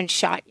one has been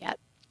shot yet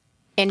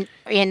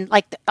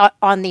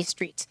on these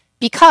streets.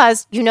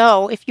 Because,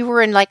 if you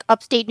were in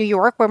upstate New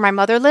York where my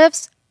mother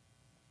lives,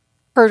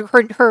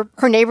 her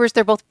neighbors,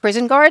 they're both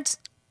prison guards,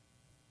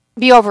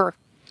 be over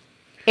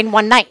in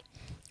one night.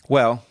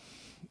 Well,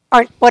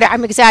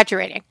 I'm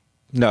exaggerating.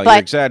 No, you're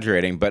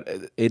exaggerating, but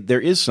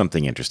there is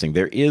something interesting.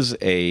 There is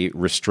a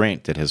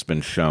restraint that has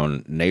been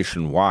shown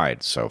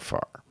nationwide so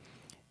far.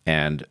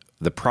 And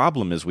the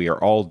problem is we are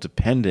all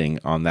depending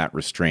on that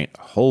restraint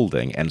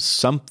holding and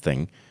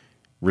something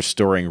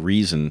restoring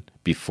reason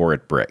before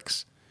it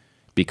breaks.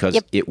 Because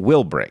it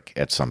will break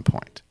at some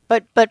point.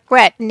 But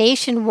Bret,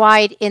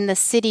 nationwide in the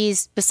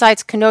cities,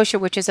 besides Kenosha,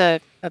 which is a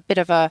bit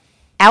of a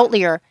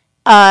outlier,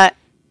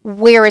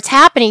 where it's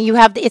happening,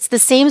 it's the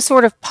same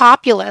sort of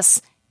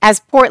populace as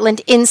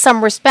Portland in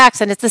some respects,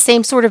 and it's the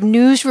same sort of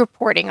news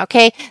reporting,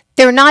 okay?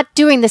 They're not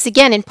doing this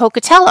again in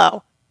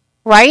Pocatello,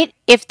 right?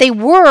 If they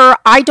were,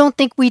 I don't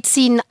think we'd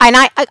seen,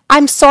 and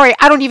I'm sorry,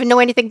 I don't even know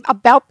anything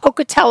about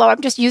Pocatello.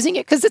 I'm just using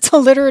it because it's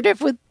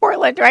alliterative with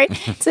Portland, right?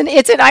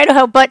 it's in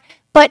Idaho, but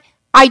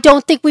I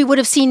don't think we would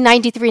have seen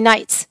 93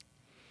 nights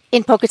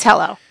in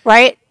Pocatello,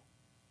 right?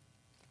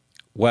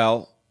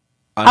 Well,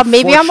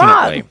 maybe I'm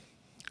wrong.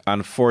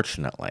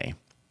 Unfortunately,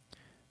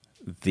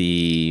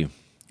 the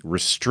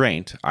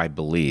restraint, I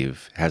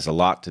believe, has a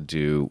lot to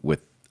do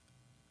with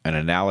an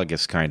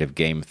analogous kind of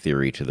game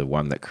theory to the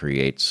one that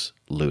creates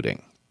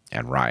looting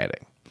and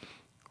rioting,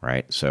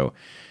 right? So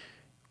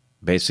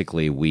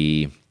basically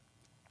we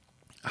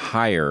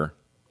hire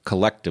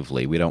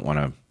collectively, we don't want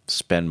to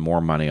spend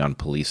more money on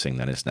policing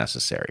than is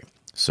necessary.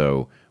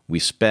 So we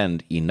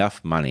spend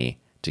enough money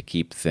to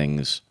keep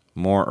things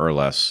more or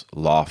less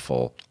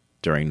lawful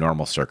during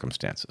normal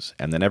circumstances.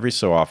 And then every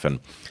so often,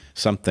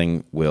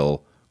 something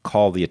will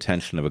call the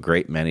attention of a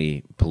great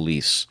many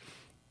police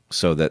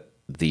so that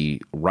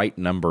the right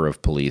number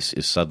of police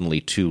is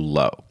suddenly too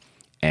low.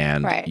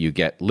 And you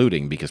get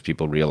looting because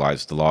people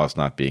realize the law is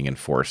not being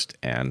enforced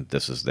and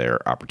this is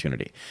their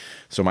opportunity.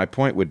 So my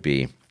point would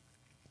be,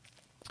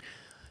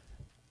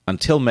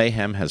 until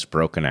mayhem has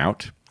broken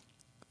out,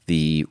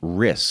 the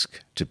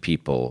risk to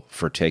people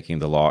for taking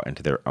the law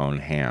into their own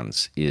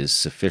hands is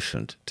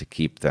sufficient to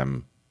keep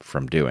them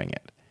from doing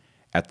it.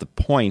 At the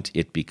point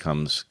it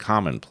becomes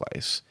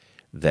commonplace,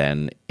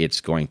 then it's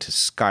going to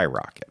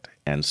skyrocket.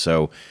 And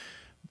so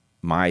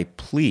my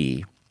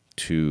plea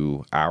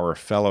to our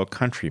fellow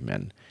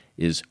countrymen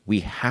is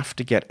we have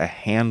to get a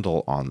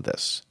handle on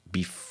this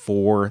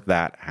before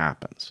that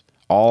happens.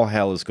 All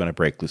hell is going to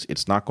break loose.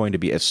 It's not going to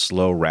be a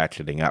slow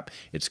ratcheting up.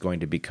 It's going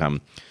to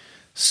become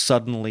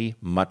suddenly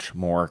much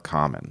more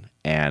common.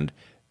 And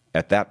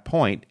at that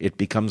point, it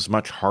becomes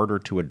much harder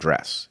to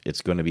address.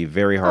 It's going to be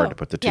very hard to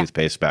put the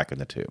toothpaste back in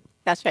the tube.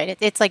 That's right.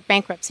 It's like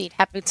bankruptcy. It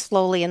happens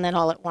slowly and then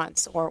all at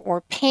once.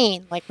 Or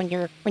pain, like when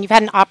you've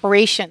had an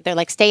operation, they're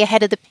like, stay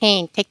ahead of the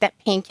pain. Take that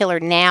painkiller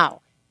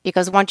now,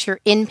 because once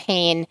you're in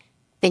pain,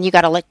 then you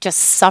got to just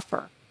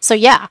suffer. So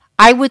yeah,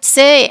 I would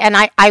say, and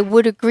I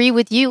would agree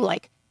with you,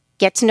 like,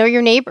 get to know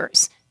your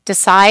neighbors.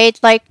 Decide,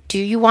 like, do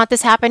you want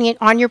this happening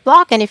on your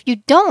block? And if you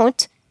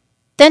don't,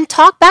 then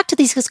talk back to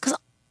these kids. Because,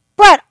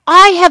 Bret,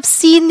 I have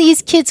seen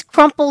these kids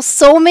crumple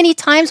so many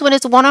times when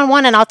it's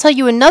one-on-one. And I'll tell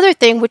you another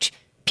thing, which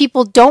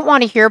people don't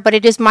want to hear, but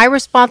it is my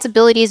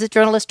responsibility as a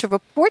journalist to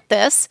report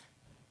this.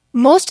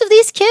 Most of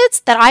these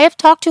kids that I have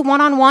talked to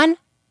one-on-one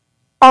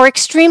are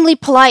extremely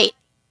polite.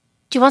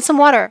 Do you want some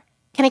water?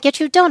 Can I get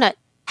you a donut?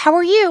 How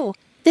are you?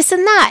 This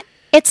and that.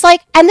 It's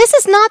like, and this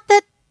is not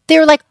that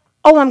they're like,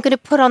 oh, I'm going to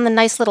put on the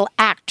nice little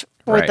act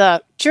for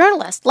the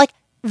journalist. Like,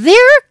 they're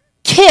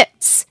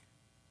kids,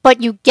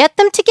 but you get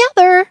them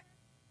together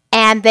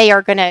and they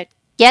are going to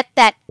get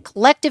that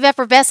collective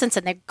effervescence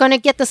and they're going to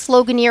get the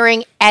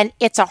sloganeering, and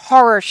it's a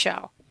horror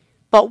show.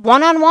 But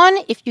one-on-one,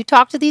 if you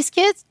talk to these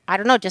kids, I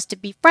don't know, just to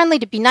be friendly,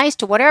 to be nice,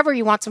 to whatever,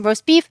 you want some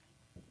roast beef,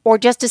 or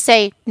just to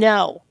say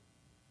no,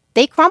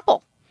 they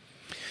crumple.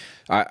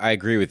 I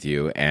agree with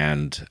you.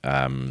 And,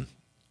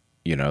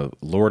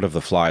 Lord of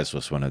the Flies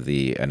was one of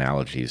the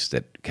analogies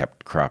that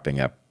kept cropping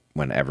up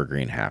when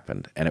Evergreen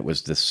happened. And it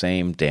was the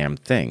same damn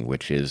thing,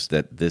 which is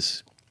that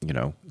this,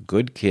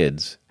 good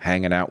kids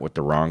hanging out with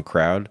the wrong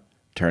crowd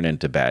turn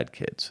into bad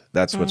kids.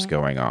 That's what's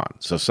going on.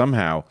 So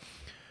somehow,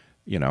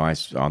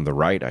 on the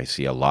right, I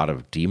see a lot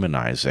of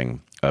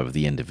demonizing of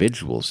the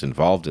individuals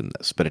involved in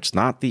this, but it's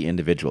not the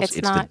individuals.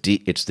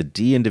 It's the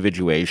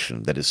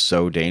de-individuation that is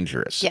so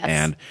dangerous. Yes.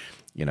 And,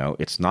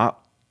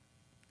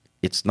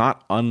 it's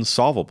not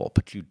unsolvable,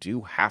 but you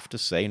do have to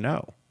say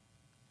no.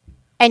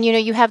 And,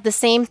 you have the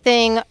same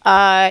thing, you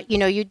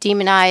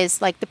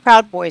demonize like the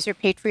Proud Boys or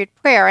Patriot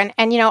Prayer. And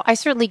I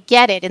certainly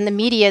get it. In the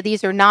media,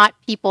 these are not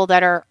people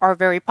that are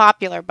very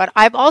popular. But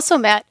I've also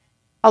met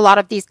a lot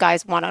of these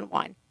guys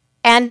one-on-one.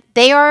 And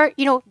they are,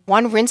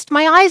 one rinsed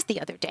my eyes the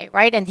other day,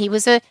 right? And he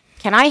was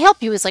can I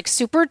help you? He was like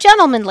super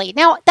gentlemanly.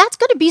 Now, that's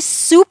going to be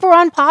super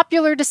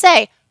unpopular to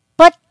say.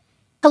 But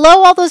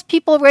hello, all those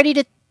people ready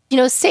to,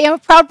 say I'm a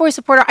Proud Boy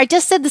supporter. I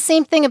just said the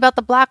same thing about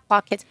the Black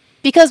Bloc kids.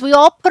 Because we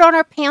all put on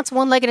our pants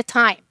one leg at a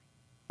time,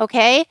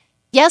 okay?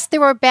 Yes,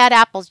 there are bad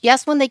apples.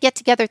 Yes, when they get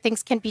together,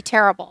 things can be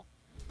terrible.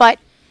 But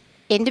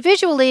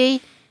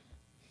individually,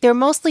 they're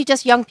mostly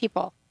just young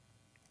people.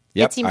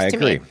 Yep, it seems I to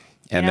agree. Me.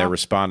 And they're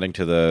responding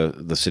to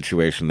the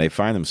situation they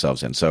find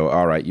themselves in. So,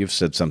 all right, you've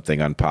said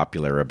something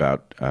unpopular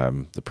about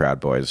the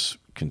Proud Boys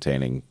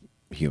containing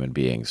human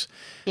beings.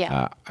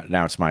 Yeah.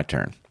 Now it's my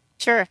turn.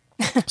 Sure.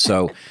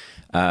 So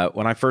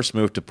when I first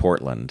moved to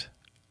Portland,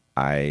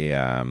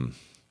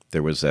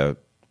 there was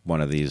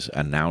one of these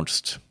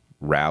announced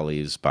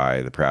rallies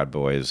by the Proud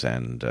Boys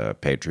and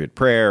Patriot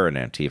Prayer, and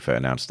Antifa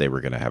announced they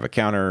were going to have a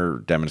counter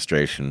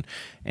demonstration,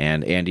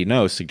 and Andy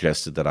No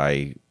suggested that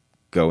I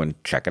go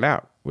and check it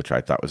out, which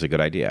I thought was a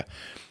good idea.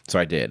 So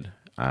I did,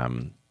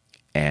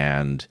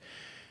 and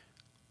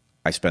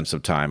I spent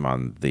some time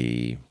on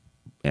the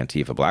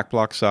Antifa Black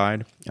Bloc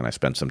side, and I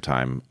spent some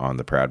time on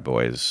the Proud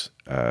Boys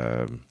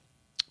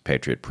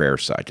Patriot Prayer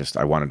side.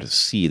 I wanted to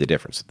see the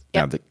difference.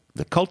 Yep. Now,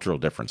 the cultural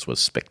difference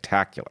was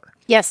spectacular.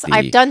 Yes,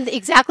 I've done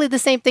exactly the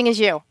same thing as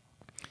you.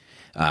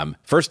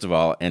 First of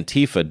all,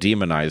 Antifa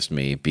demonized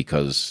me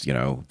because,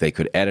 they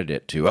could edit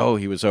it to,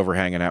 he was over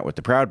hanging out with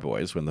the Proud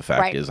Boys, when the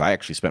fact is I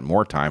actually spent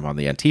more time on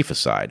the Antifa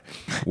side,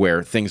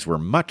 where things were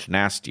much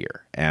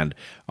nastier. And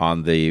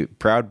on the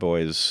Proud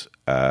Boys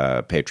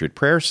Patriot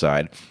Prayer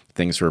side,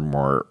 things were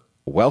more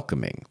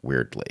welcoming,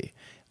 weirdly.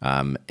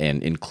 And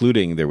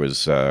including, there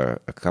was a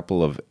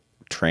couple of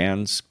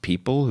trans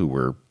people who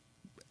were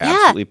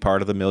absolutely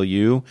part of the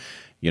milieu,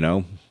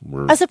 a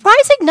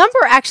surprising number,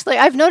 actually.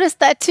 I've noticed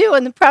that too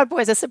in the Proud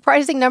Boys, a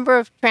surprising number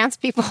of trans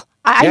people.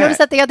 I noticed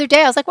that the other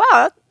day. I was like,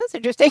 wow, that's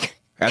interesting.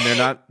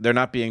 And they're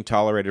not being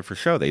tolerated for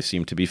show. They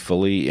seem to be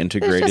fully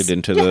integrated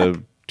into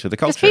the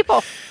culture.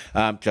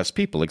 Just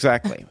people,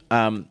 exactly.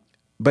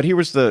 But here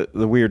was the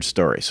weird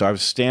story. So I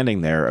was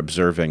standing there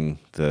observing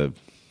the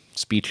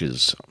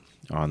speeches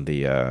on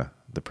the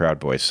Proud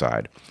Boys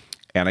side,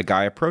 and a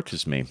guy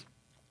approaches me.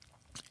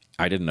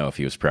 I didn't know if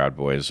he was Proud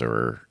Boys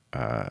or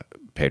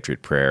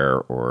Patriot Prayer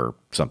or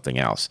something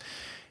else.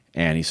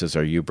 And he says,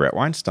 "Are you Bret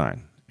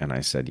Weinstein?" And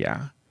I said,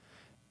 "Yeah."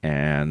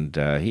 And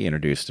he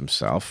introduced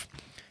himself.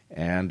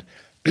 And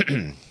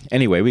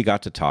anyway, we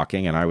got to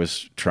talking, and I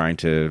was trying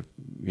to,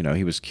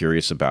 he was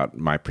curious about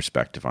my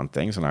perspective on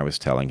things, and I was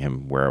telling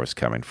him where I was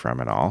coming from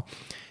and all.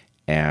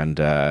 And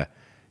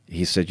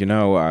he said,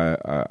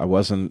 I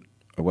wasn't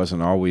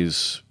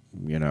always,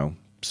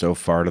 so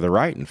far to the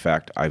right. In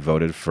fact, I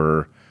voted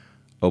for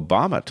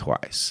Obama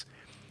twice.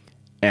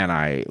 And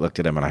I looked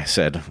at him and I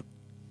said,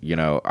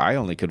 I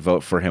only could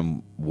vote for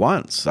him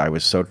once. I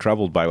was so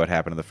troubled by what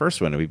happened in the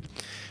first one. And we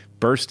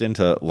burst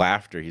into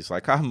laughter. He's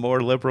like, I'm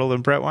more liberal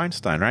than Bret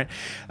Weinstein, right?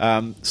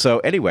 So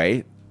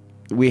anyway,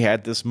 we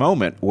had this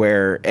moment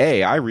where,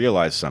 I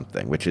realized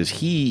something, which is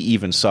he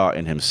even saw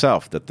in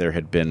himself that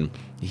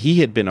he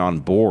had been on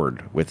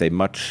board with a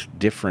much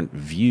different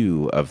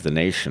view of the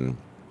nation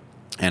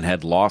and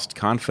had lost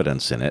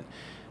confidence in it,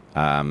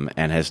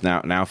 and has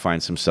now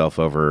finds himself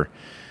over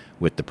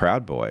with the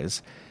Proud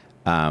Boys.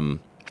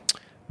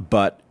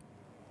 But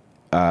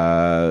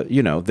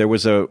there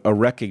was a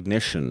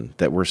recognition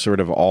that we're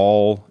sort of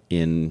all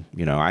in,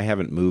 I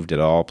haven't moved at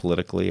all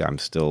politically. I'm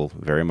still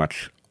very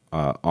much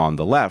on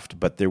the left,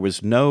 but there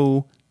was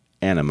no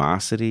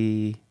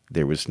animosity.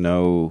 There was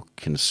no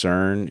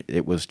concern.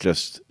 It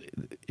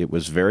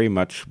was very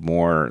much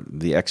more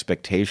the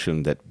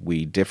expectation that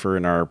we differ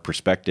in our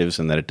perspectives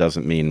and that it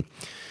doesn't mean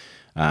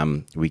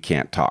we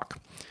can't talk.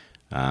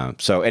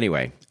 So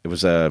anyway, it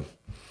was an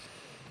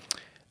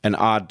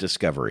odd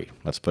discovery.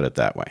 Let's put it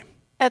that way.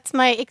 That's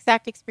my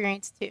exact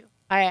experience too.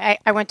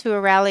 I went to a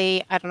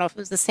rally. I don't know if it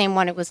was the same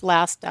one. It was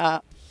not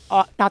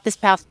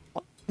this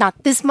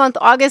month,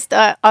 August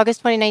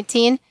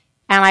 2019.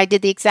 And I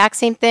did the exact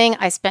same thing.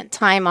 I spent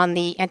time on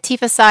the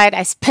Antifa side.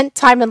 I spent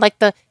time in like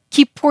the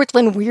Keep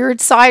Portland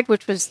Weird side,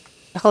 which was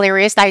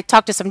hilarious. I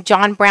talked to some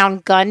John Brown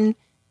gun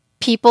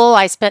people.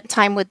 I spent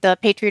time with the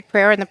Patriot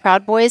Prayer and the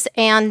Proud Boys.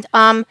 And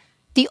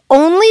the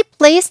only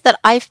place that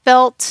I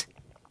felt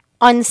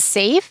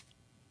unsafe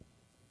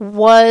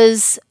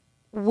was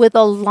with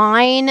a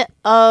line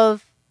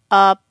of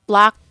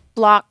black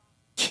bloc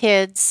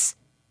kids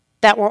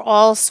that were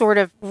all sort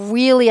of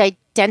really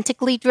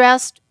identically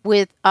dressed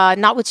with,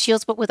 not with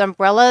shields, but with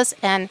umbrellas.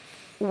 And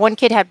one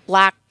kid had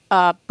black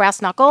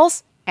brass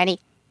knuckles, and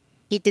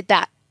he did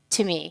that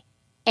to me.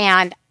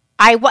 And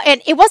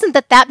it wasn't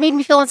that made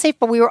me feel unsafe,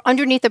 but we were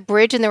underneath a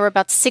bridge, and there were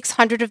about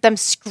 600 of them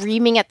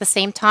screaming at the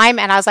same time.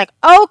 And I was like,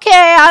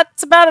 okay,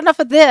 that's about enough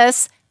of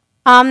this.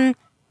 But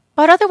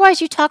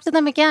otherwise, you talk to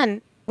them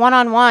again,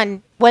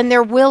 one-on-one, when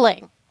they're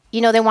willing.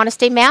 They want to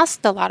stay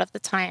masked a lot of the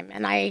time.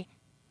 And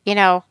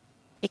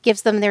it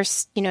gives them their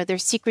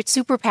secret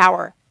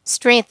superpower,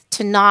 strength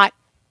to not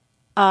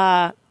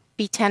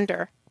be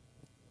tender,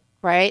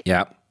 right?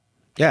 Yeah.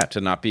 Yeah,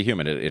 to not be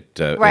human. It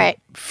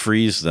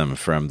frees them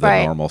from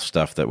the normal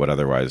stuff that would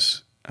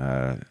otherwise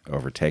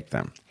overtake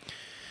them.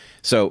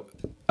 So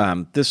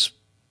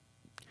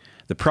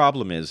the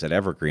problem is at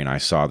Evergreen, I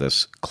saw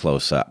this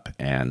close up,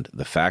 and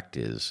the fact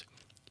is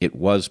it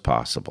was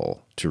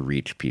possible to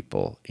reach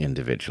people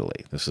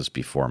individually. This is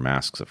before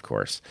masks, of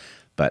course,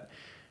 but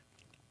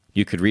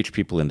you could reach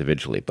people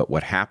individually. But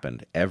what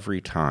happened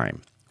every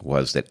time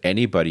was that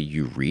anybody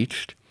you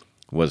reached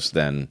was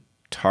then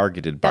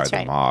targeted by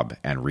the mob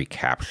and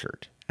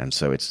recaptured. And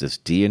so it's this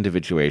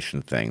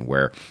de-individuation thing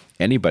where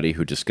anybody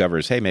who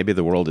discovers, hey, maybe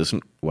the world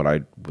isn't what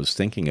I was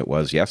thinking it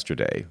was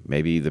yesterday.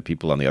 Maybe the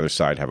people on the other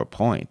side have a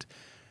point,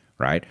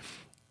 right?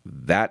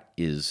 That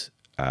is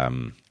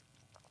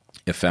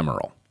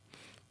ephemeral.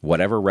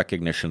 Whatever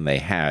recognition they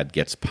had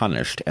gets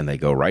punished, and they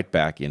go right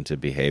back into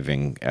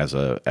behaving as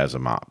a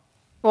mob.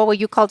 Well,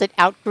 you called it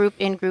out-group,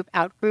 in-group,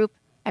 out-group.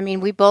 I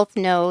mean, we both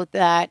know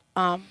that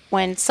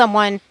when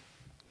someone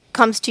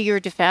comes to your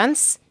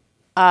defense,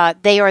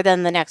 they are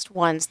then the next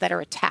ones that are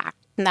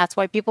attacked. And that's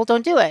why people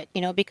don't do it,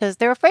 because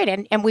they're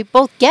afraid. And we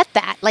both get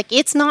that. Like,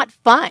 it's not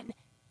fun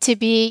to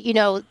be,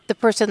 the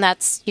person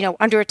that's,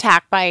 under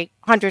attack by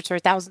hundreds or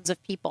thousands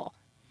of people.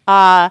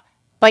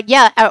 But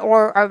yeah,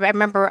 or I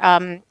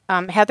remember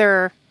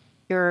Heather,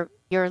 your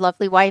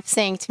lovely wife,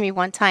 saying to me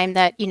one time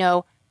that,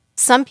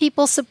 some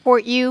people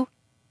support you.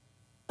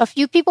 A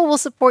few people will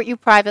support you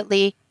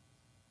privately.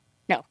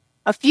 No,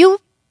 a few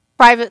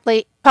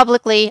publicly,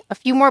 a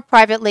few more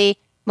privately.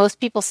 Most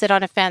people sit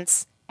on a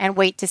fence and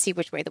wait to see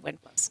which way the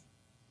wind blows.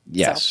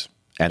 Yes.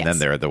 Then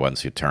there are the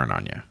ones who turn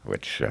on you,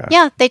 which...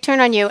 Yeah, they turn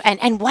on you.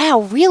 And wow,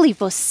 really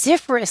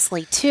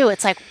vociferously, too.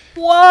 It's like,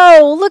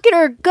 whoa, look at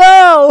her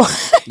go.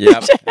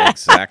 Yep,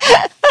 exactly.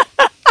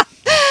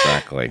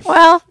 Exactly.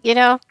 Well,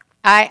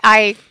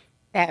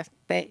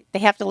 they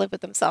have to live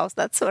with themselves.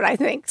 That's what I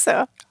think.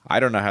 So I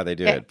don't know how they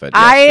do it, but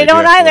yes, I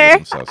don't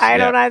either. I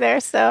don't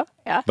either. So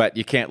yeah. But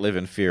you can't live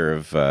in fear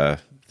of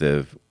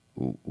the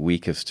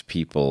weakest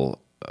people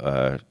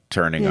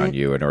turning on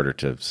you in order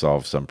to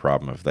solve some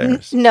problem of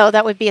theirs. No,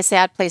 that would be a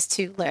sad place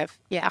to live.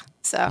 Yeah.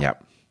 So.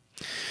 Yep.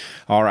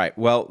 All right.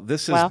 Well,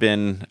 this has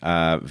been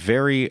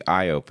very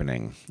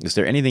eye-opening. Is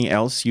there anything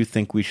else you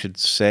think we should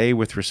say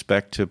with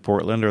respect to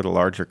Portland or the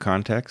larger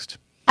context?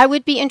 I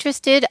would be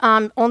interested,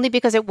 only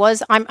because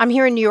I'm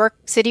here in New York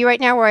City right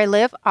now where I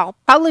live. I'll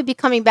probably be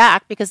coming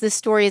back because this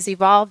story is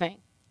evolving.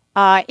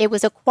 It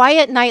was a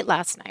quiet night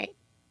last night,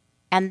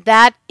 and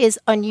that is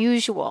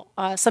unusual.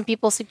 Some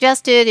people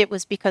suggested it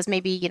was because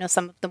maybe,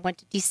 some of them went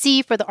to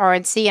D.C. for the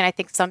RNC, and I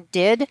think some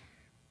did.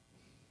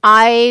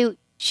 I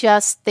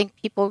just think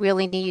people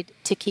really need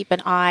to keep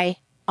an eye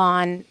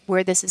on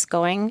where this is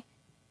going.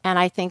 And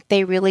I think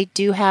they really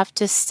do have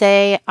to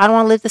say, I don't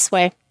want to live this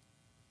way.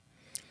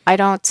 I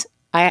don't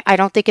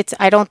think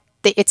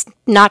it's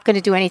not going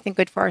to do anything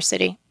good for our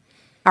city.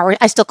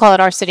 I still call it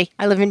our city.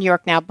 I live in New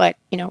York now, but,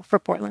 for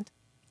Portland.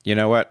 You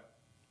know what?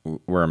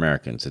 We're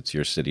Americans. It's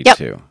your city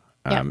too.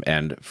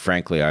 And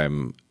frankly, I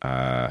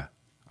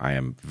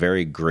am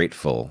very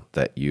grateful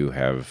that you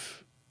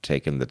have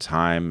taken the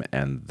time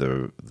and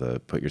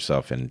the put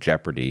yourself in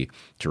jeopardy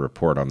to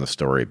report on the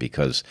story,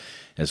 because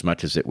as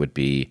much as it would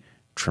be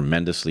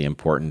tremendously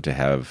important to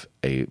have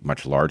a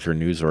much larger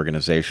news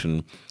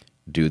organization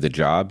do the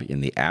job,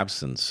 in the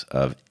absence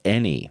of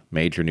any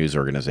major news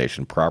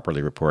organization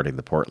properly reporting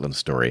the Portland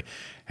story,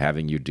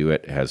 having you do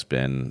it has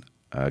been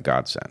a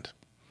godsend.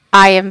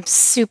 I am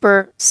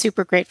super,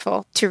 super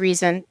grateful to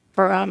Reason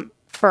for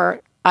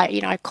I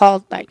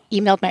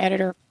emailed my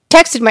editor,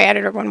 texted my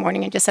editor one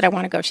morning and just said, I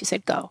want to go. She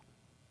said, go.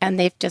 And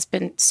they've just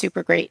been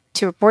super great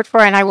to report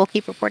for, and I will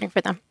keep reporting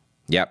for them.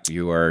 Yep,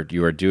 you are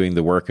doing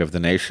the work of the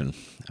nation.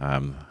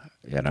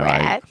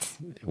 Bret.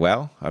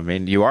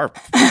 You are.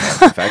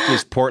 The fact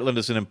is, Portland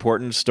is an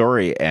important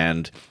story,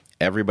 and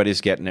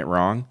everybody's getting it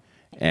wrong.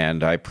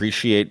 And I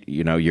appreciate,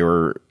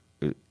 your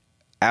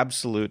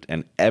absolute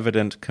and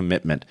evident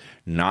commitment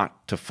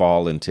not to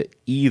fall into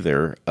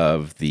either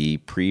of the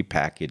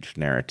prepackaged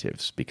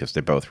narratives, because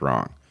they're both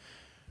wrong.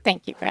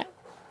 Thank you, Bret.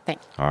 Thank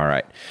you. All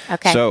right.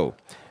 Okay. So,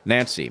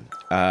 Nancy,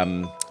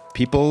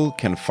 people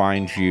can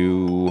find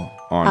you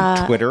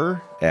on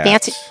Twitter at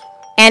Nancy,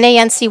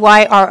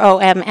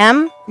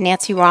 NancyRomm,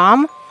 Nancy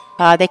Rom.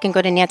 They can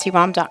go to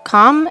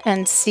nancyrom.com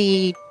and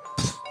see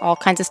all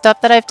kinds of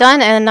stuff that I've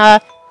done, and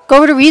go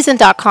over to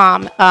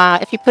reason.com.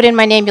 If you put in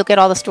my name, you'll get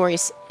all the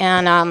stories,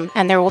 and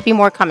there will be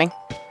more coming.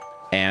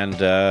 And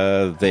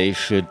they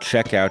should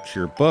check out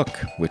your book,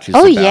 which is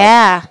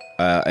about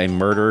a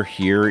murder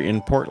here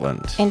in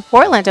Portland. In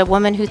Portland, a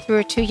woman who threw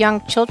her 2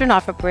 young children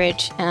off a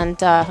bridge,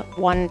 and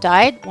one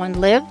died, one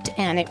lived,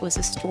 and it was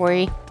a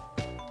story.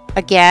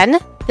 Again,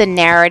 the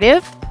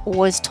narrative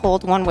was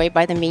told one way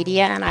by the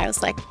media, and I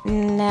was like,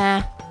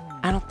 nah,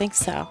 I don't think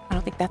so. I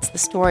don't think that's the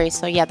story.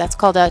 So yeah, that's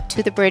called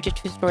To the Bridge, A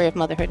True Story of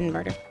Motherhood and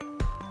Murder.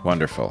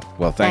 Wonderful.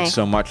 Well, thanks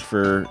so much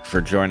for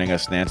joining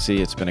us,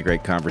 Nancy. It's been a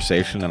great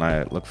conversation, and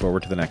I look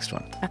forward to the next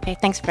one. Okay,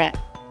 thanks, Bret.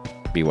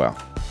 Be well.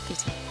 You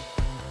too.